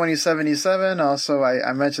 Cyberpunk 2077, also,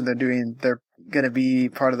 I mentioned they're going to be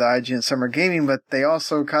part of the IGN Summer Gaming, but they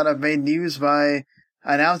also kind of made news by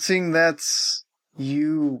announcing that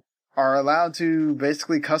you are allowed to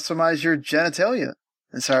basically customize your genitalia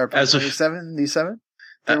in Cyberpunk 2077.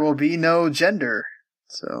 There will be no gender.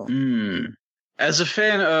 So, as a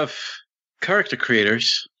fan of character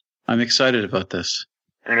creators, I'm excited about this.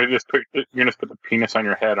 You're gonna put the penis on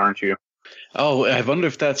your head, aren't you? Oh, I wonder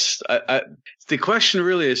if that's. The question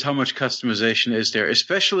really is how much customization is there,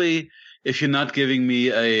 especially if you're not giving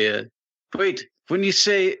me a. Wait, when you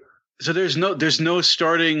say so, there's no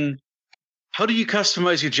starting. How do you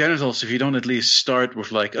customize your genitals if you don't at least start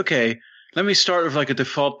with like, okay, let me start with like a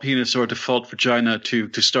default penis or a default vagina to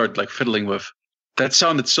start like fiddling with? That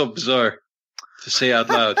sounded so bizarre to say out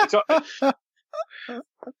loud.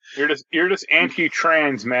 You're just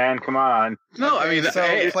anti-trans, man. Come on. No, I mean,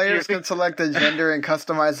 players can select the gender and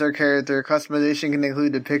customize their character. Customization can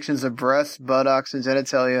include depictions of breasts, buttocks, and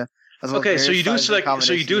genitalia. Okay, so you do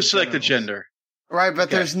select the gender, right? But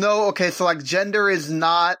there's no. Okay, so like gender is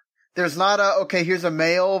not. There's not here's a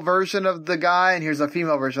male version of the guy and here's a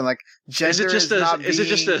female version. Like, gender is it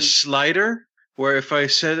just a slider where if I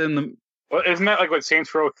said in the... Well, isn't that like what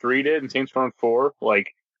Saints Row 3 did and Saints Row 4?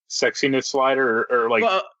 Like, sexiness slider or like...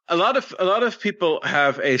 Well, a lot of people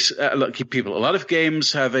have a lot of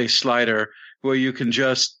games have a slider where you can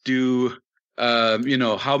just do,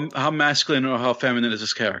 how masculine or how feminine is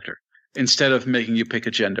this character instead of making you pick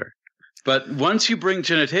a gender. But once you bring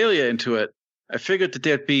genitalia into it, I figured that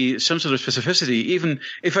there'd be some sort of specificity. Even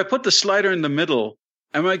if I put the slider in the middle,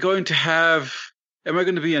 am I going to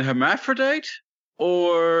be a hermaphrodite,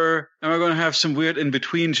 or am I going to have some weird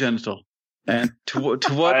in-between genital? And to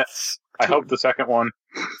what? I hope the second one.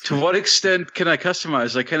 To what extent can I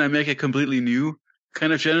customize? Like, can I make a completely new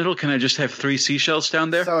kind of genital? Can I just have 3 seashells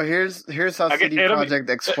down there? So here's how CD Projekt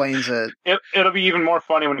explains it. It'll be even more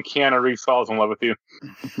funny when Keanu Reeves falls in love with you.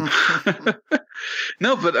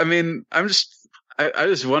 No, but I mean, I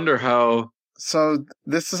just wonder how. So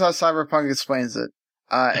this is how Cyberpunk explains it.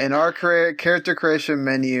 In our character creation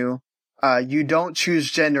menu, you don't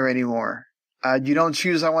choose gender anymore. You don't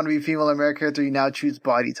choose I want to be female or male character. You now choose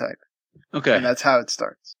body type. Okay, and that's how it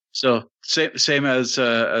starts. So same as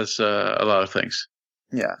a lot of things.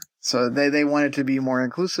 Yeah. So they want it to be more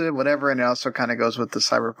inclusive, whatever, and it also kind of goes with the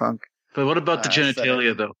Cyberpunk. But what about the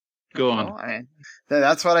genitalia, though? Go on.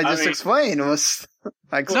 That's what I just explained. Was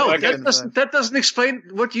like that doesn't explain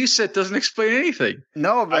what you said. Doesn't explain anything.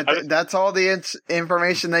 No, but that's all the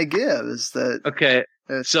information they give. Is that okay?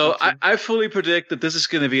 So I fully predict that this is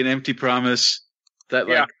going to be an empty promise. That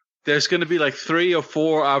there's going to be like 3 or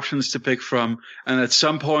 4 options to pick from, and at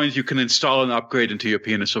some point you can install an upgrade into your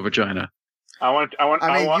penis or vagina. So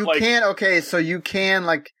you can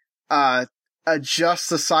like adjust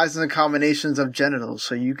the size and the combinations of genitals,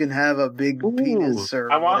 so you can have a big penis or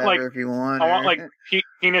whatever if you want. I want like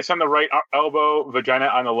penis on the right elbow, vagina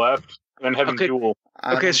on the left, and then have them dual.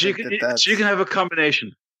 Okay, so you can have a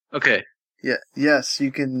combination. Okay. Yeah. Yes,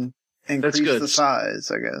 you can increase the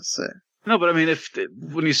size, I guess. No, but I mean,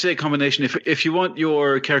 when you say combination, if you want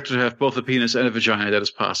your character to have both a penis and a vagina, that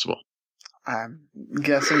is possible. I'm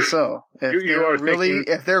guessing so. If they're really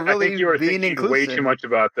I think you are being inclusive, way too much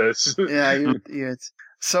about this. Yeah.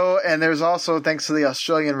 So, and there's also, thanks to the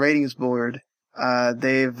Australian Ratings Board,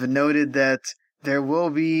 they've noted that there will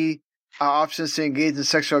be options to engage in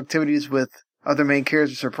sexual activities with other main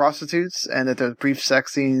characters or prostitutes, and that there's brief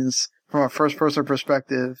sex scenes from a first-person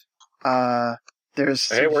perspective. There's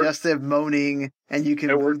suggestive moaning, and you can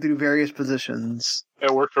move through various positions.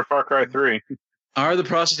 It worked for Far Cry 3. Are the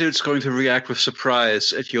prostitutes going to react with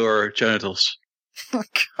surprise at your genitals? Oh,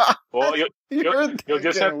 God. Well, you'll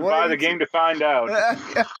just have to buy the game to find out.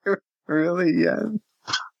 Really? Yeah.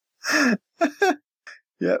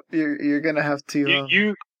 Yep. You're gonna have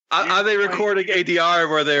to. Are they recording ADR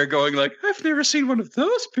where they're going like, I've never seen one of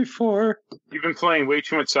those before? You've been playing way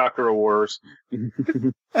too much Sakura Wars.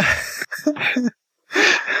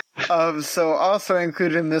 So also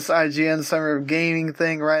included in this IGN Summer of Gaming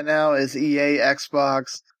thing right now is EA,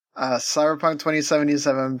 Xbox, Cyberpunk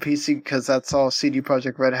 2077 PC, because that's all CD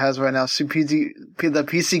Projekt Red has right now. So the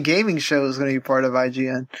PC gaming show is going to be part of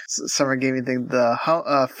IGN Summer Gaming thing. The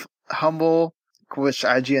Humble, which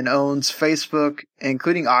IGN owns, Facebook,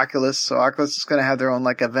 including Oculus. So Oculus is going to have their own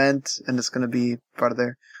like event, and it's going to be part of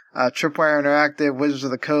their Tripwire Interactive, Wizards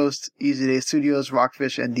of the Coast, Easy Day Studios,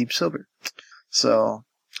 Rockfish, and Deep Silver. So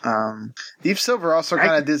Deep Silver also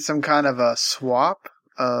kind of did some kind of a swap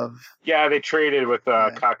of... Yeah, they traded with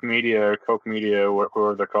Koch Media, or Coke Media,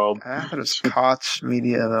 whatever they're called. I thought it was Koch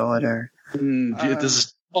Media, but whatever.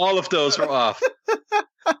 All of those are off.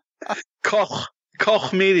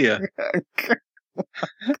 Koch Media.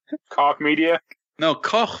 Koch Media? No,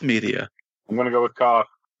 Koch Media. I'm going to go with Koch.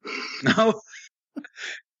 No.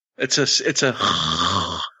 It's a...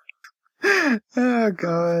 Oh,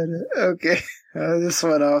 God. Okay. This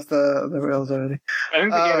went off the rails already. I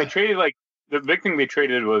think they traded, like, the big thing they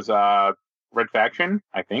traded was Red Faction,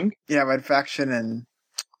 I think. Yeah, Red Faction, and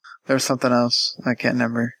there's something else. I can't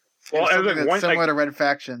remember. Well, something that's similar to Red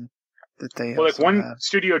Faction that they one have.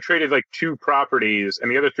 studio traded, like, 2 properties,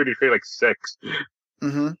 and the other studio traded, like, 6.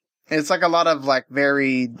 Mm-hmm. It's like a lot of, like,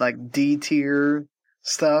 very, like, D-tier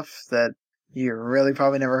stuff that you really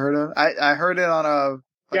probably never heard of. I heard it on a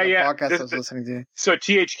podcast I was listening to. So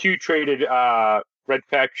THQ traded Red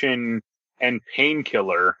Faction and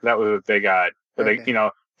Painkiller. That was what they got. So okay.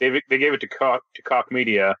 They gave it to Koch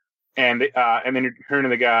Media, and then in return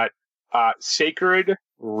they got Sacred,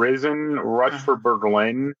 Risen, Rush for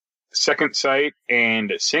Berlin, Second Sight,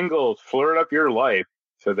 and Singles Flirt Up Your Life.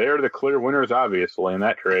 So they're the clear winners, obviously, in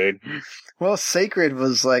that trade. Well, Sacred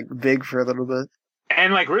was like big for a little bit,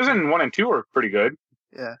 and like Risen 1 and 2 were pretty good.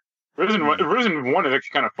 Yeah. Risen 1 is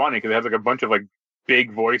actually kind of funny because it has like a bunch of like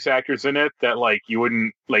big voice actors in it that like you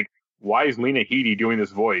wouldn't like. Why is Lena Headey doing this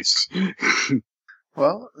voice?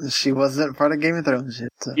 Well, she wasn't part of Game of Thrones yet.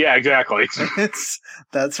 So. Yeah, exactly.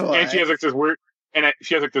 That's why. And she has like this weird,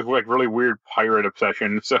 like really weird pirate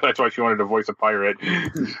obsession. So that's why she wanted to voice a pirate.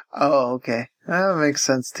 Oh, okay, that makes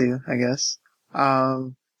sense too, I guess.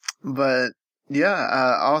 But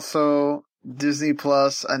yeah, also Disney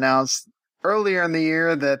Plus announced earlier in the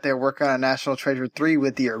year that they're working on National Treasure 3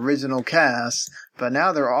 with the original cast, but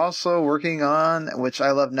now they're also working on, which I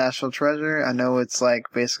love National Treasure. I know it's like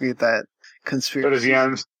basically that conspiracy. So does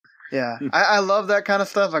Jens. Yeah. I love that kind of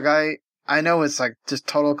stuff. Like I know it's like just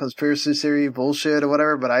total conspiracy theory bullshit or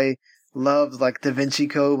whatever, but I loved like Da Vinci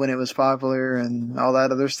Code when it was popular and all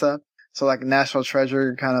that other stuff. So like National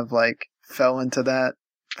Treasure kind of like fell into that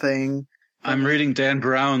thing. I'm reading Dan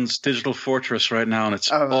Brown's Digital Fortress right now, and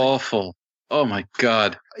it's awful. Oh my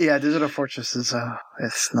God. Yeah, Digital Fortress is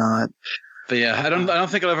it's not. But yeah, I don't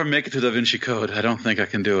think I'll ever make it to Da Vinci Code. I don't think I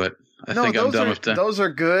can do it. I think I'm done with that. Those are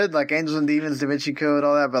good, like Angels and Demons, Da Vinci Code,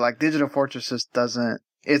 all that, but like Digital Fortress just doesn't.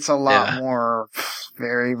 It's a lot more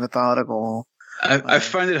very methodical. I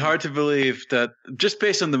find it hard to believe that just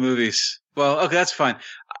based on the movies. Well, okay, that's fine.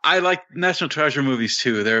 I like National Treasure movies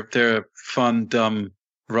too. They're fun, dumb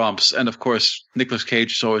romps, and of course Nicolas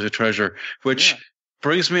Cage is always a treasure, which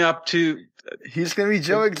brings me up to. He's gonna be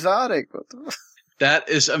Joe Exotic. That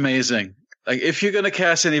is amazing. Like if you're gonna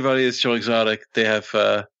cast anybody as Joe Exotic, they've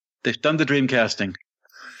done the dream casting.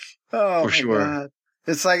 Oh, for sure. God.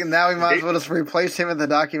 It's like now we might as well just replace him in the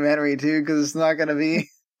documentary too, because it's not gonna be.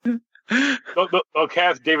 They'll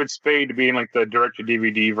cast David Spade to be in like the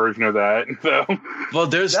direct-to-DVD version of that. So. Well,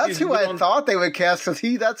 that's who I thought they would cast,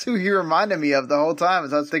 because that's who he reminded me of the whole time.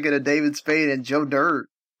 As I was thinking of David Spade and Joe Dirt.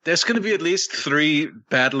 There's going to be at least 3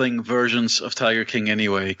 battling versions of Tiger King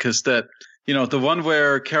anyway, because the one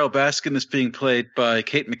where Carol Baskin is being played by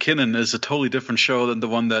Kate McKinnon is a totally different show than the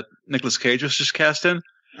one that Nicolas Cage was just cast in.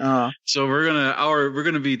 So we're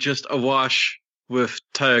gonna be just awash with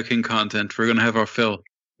Tiger King content. We're gonna have our fill.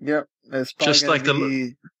 Yep, it's just like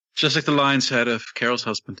the lion's head of Carol's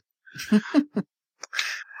husband.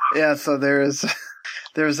 Yeah, so there's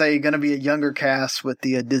gonna be a younger cast with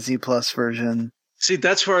the Disney Plus version. See,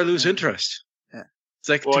 that's where I lose interest. Yeah, it's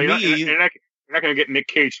like you're not going to get Nick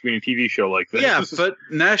Cage to be in a TV show like this. Yeah, but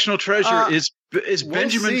National Treasure is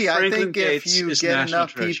Benjamin Franklin Gates. I think if you is get National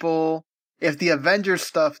enough Treasure. people, if the Avengers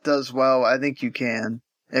stuff does well, I think you can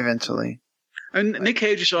eventually. And Nick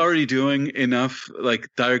Cage is already doing enough like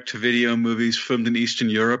direct-to-video movies filmed in Eastern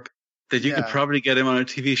Europe that you could probably get him on a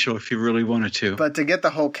TV show if you really wanted to. But to get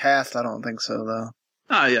the whole cast, I don't think so, though.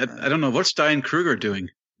 I don't know. What's Diane Kruger doing?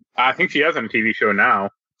 I think she has on a TV show now.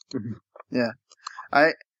 Yeah.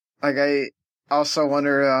 I also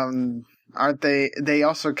wonder, aren't they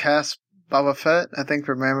also cast Boba Fett, I think,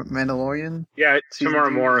 for Mandalorian? Yeah, Season Tamara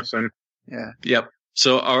 2? Morrison. Yeah. Yep.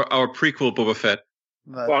 So our prequel Boba Fett.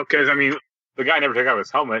 But, Well, because, I mean, the guy never took out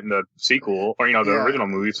his helmet in the sequel, or, the Yeah. original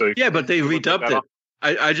movie, so... Yeah, but they he would put redubbed that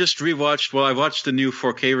it. I just rewatched, I watched the new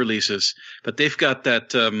 4K releases, but they've got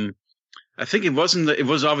that, I think it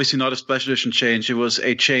was obviously not a special edition change. It was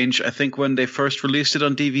a change, I think, when they first released it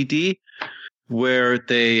on DVD, where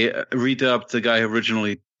they redubbed the guy who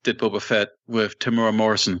originally did Boba Fett with Tamara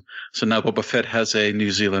Morrison. So now Boba Fett has a New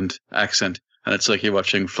Zealand accent, and it's like you're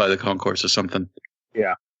watching Fly the Conchords or something.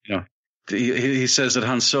 Yeah. He says that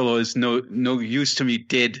Han Solo is no use to me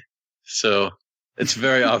dead. So it's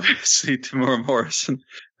very obviously Tamara Morrison.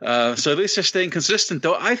 So at least they're staying consistent,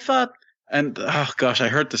 though. I thought, and oh gosh, I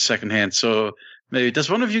heard this secondhand. So maybe does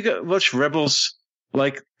one of you watch Rebels?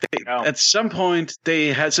 Like at some point,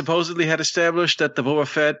 they had supposedly established that the Boba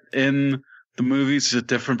Fett in the movies is a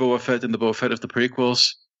different Boba Fett than the Boba Fett of the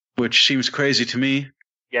prequels, which seems crazy to me.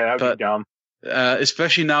 Yeah, that would be dumb.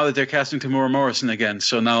 Especially now that they're casting Tamara Morrison again.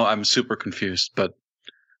 So now I'm super confused, but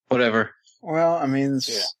whatever. Well, I mean,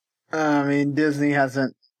 Disney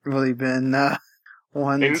hasn't really been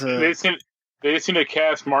one to... They just seem to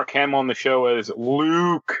cast Mark Hamill on the show as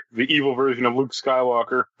Luke, the evil version of Luke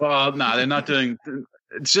Skywalker. Well, no, they're not doing...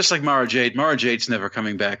 It's just like Mara Jade. Mara Jade's never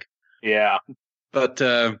coming back. Yeah. But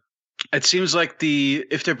it seems like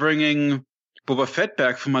if they're bringing Boba Fett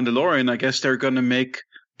back from Mandalorian, I guess they're going to make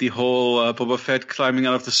the whole Boba Fett climbing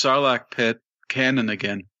out of the Sarlacc pit canon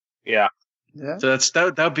again. Yeah. Yeah. So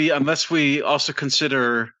that would be, unless we also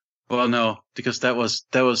consider... Well, no, because that was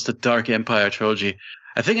the Dark Empire trilogy.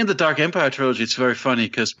 I think in the Dark Empire trilogy, it's very funny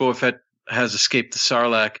because Boba Fett has escaped the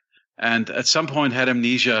Sarlacc and at some point had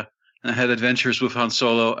amnesia and had adventures with Han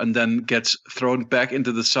Solo and then gets thrown back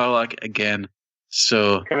into the Sarlacc again.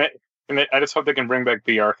 So I just hope they can bring back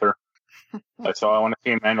B. Arthur. That's all I want to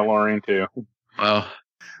see in Mandalorian too. Well,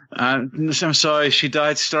 I'm sorry, she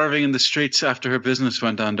died starving in the streets after her business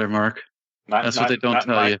went under, Mark. That's what they don't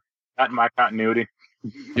tell you. Not in my continuity.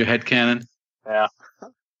 Your headcanon? Yeah.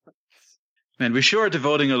 Man, we sure are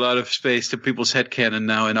devoting a lot of space to people's headcanon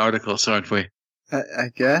now in articles, aren't we? I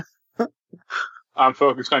guess. I'm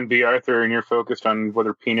focused on B. Arthur, and you're focused on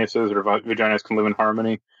whether penises or vaginas can live in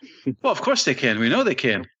harmony. Well, of course they can. We know they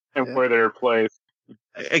can. And where they're placed.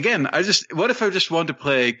 Again, what if I just want to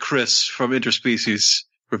play Chris from Interspecies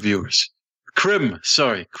Reviewers? Krim.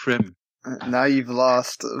 Now you've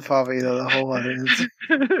lost probably the whole audience.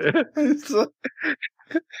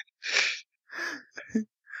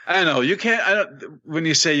 I know you can't. When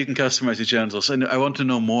you say you can customize your genitals, I want to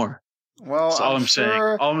know more. Well, that's all I'm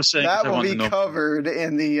saying. All I'm saying that is I will want be to know. Covered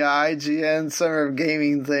in the IGN Summer of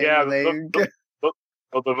Gaming thing. Yeah,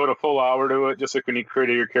 they'll devote a full hour to it, just like when you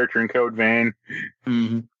created your character in Code Vein.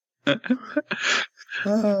 Mm-hmm.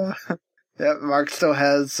 Yeah, Mark still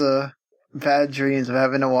has bad dreams of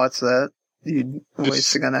having to watch that. You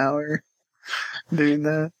wasting an hour doing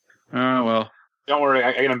that. Oh well. Don't worry,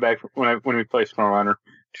 I get him back when we play SnowRunner.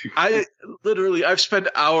 I've spent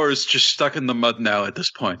hours just stuck in the mud now at this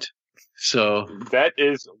point. So that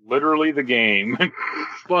is literally the game.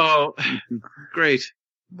 Well, great.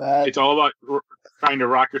 It's all about trying to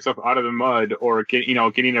rock yourself out of the mud, or getting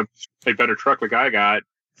a better truck like I got,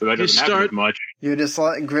 so that doesn't happen as much. You're just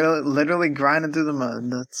literally grinding through the mud.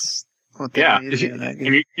 That's what they need to do in that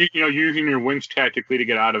game. And using your winch tactically to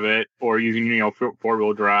get out of it, or using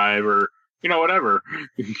 4-wheel drive, or whatever.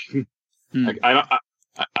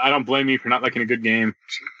 I don't blame you for not liking a good game.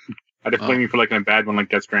 I just blame you for liking a bad one like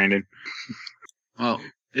Death Stranding. Well,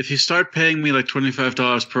 if you start paying me like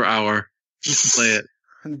 $25 per hour to play it,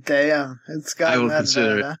 damn, it's got. I will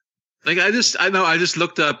consider it. Like I just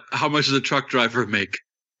looked up how much does a truck driver make,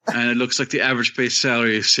 and it looks like the average base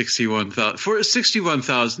salary is $61,000. For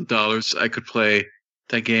 $61,000, I could play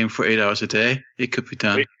that game for 8 hours a day. It could be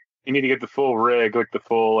done. You need to get the full rig, like the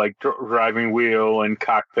full driving wheel and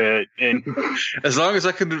cockpit, and as long as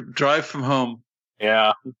I can drive from home.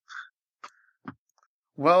 Yeah.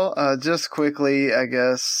 Well, just quickly, I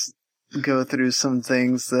guess, go through some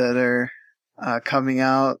things that are coming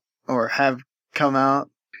out or have come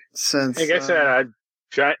out since. I guess that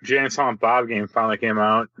Jay and Silent Bob game finally came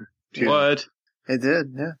out. What? It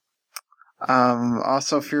did, yeah.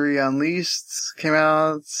 Also, Fury Unleashed came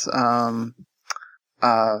out.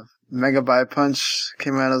 Mega Buy Punch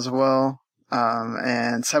came out as well.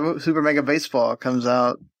 And Super Mega Baseball comes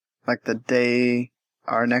out like the day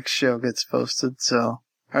our next show gets posted. So,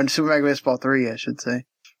 or Super Mega Baseball 3, I should say.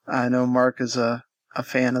 I know Mark is a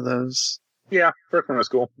fan of those. Yeah, first one was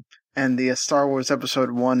cool. And the Star Wars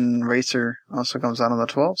Episode 1 Racer also comes out on the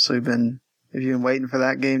 12th. So if you've been waiting for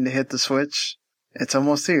that game to hit the Switch, it's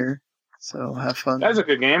almost here. So have fun. That's a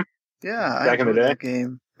good game. Yeah, I Back in the enjoyed day. that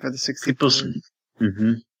game for the 64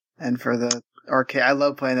 Mm-hmm. and for the arcade. I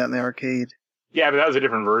love playing that in the arcade. Yeah, but that was a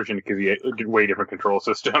different version because you had a way different control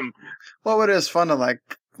system. Well, it is fun to like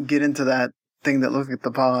get into that thing that looked like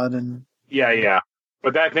the pod and. Yeah.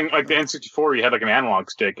 But that thing, like the N64, you had like an analog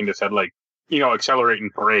stick and just had like, accelerate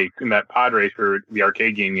and brake. In that pod race for the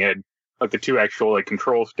arcade game, you had like the two actual like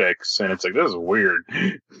control sticks, and it's like, this is weird.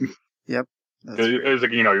 Yep. It was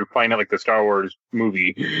like, you're playing it like the Star Wars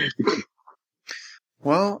movie.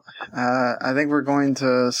 Well, I think we're going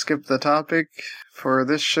to skip the topic for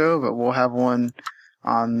this show, but we'll have one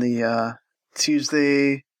on the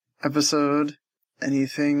Tuesday episode.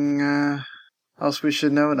 Anything else we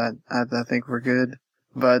should note? I think we're good.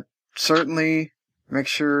 But certainly make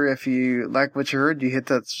sure if you like what you heard, you hit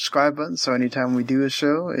that subscribe button. So anytime we do a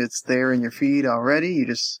show, it's there in your feed already. You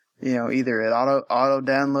just, either it auto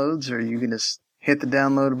downloads or you can just hit the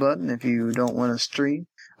download button if you don't want to stream.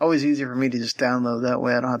 Always easier for me to just download. That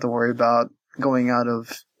way I don't have to worry about going out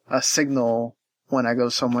of a signal when I go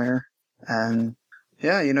somewhere. And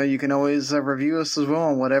yeah, you can always review us as well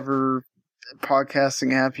on whatever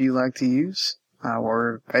podcasting app you like to use.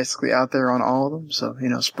 We're basically out there on all of them. So,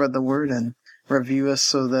 spread the word and review us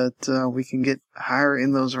so that we can get higher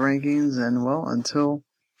in those rankings. And well, until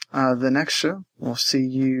the next show, we'll see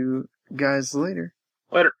you guys later.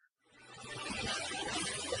 Later.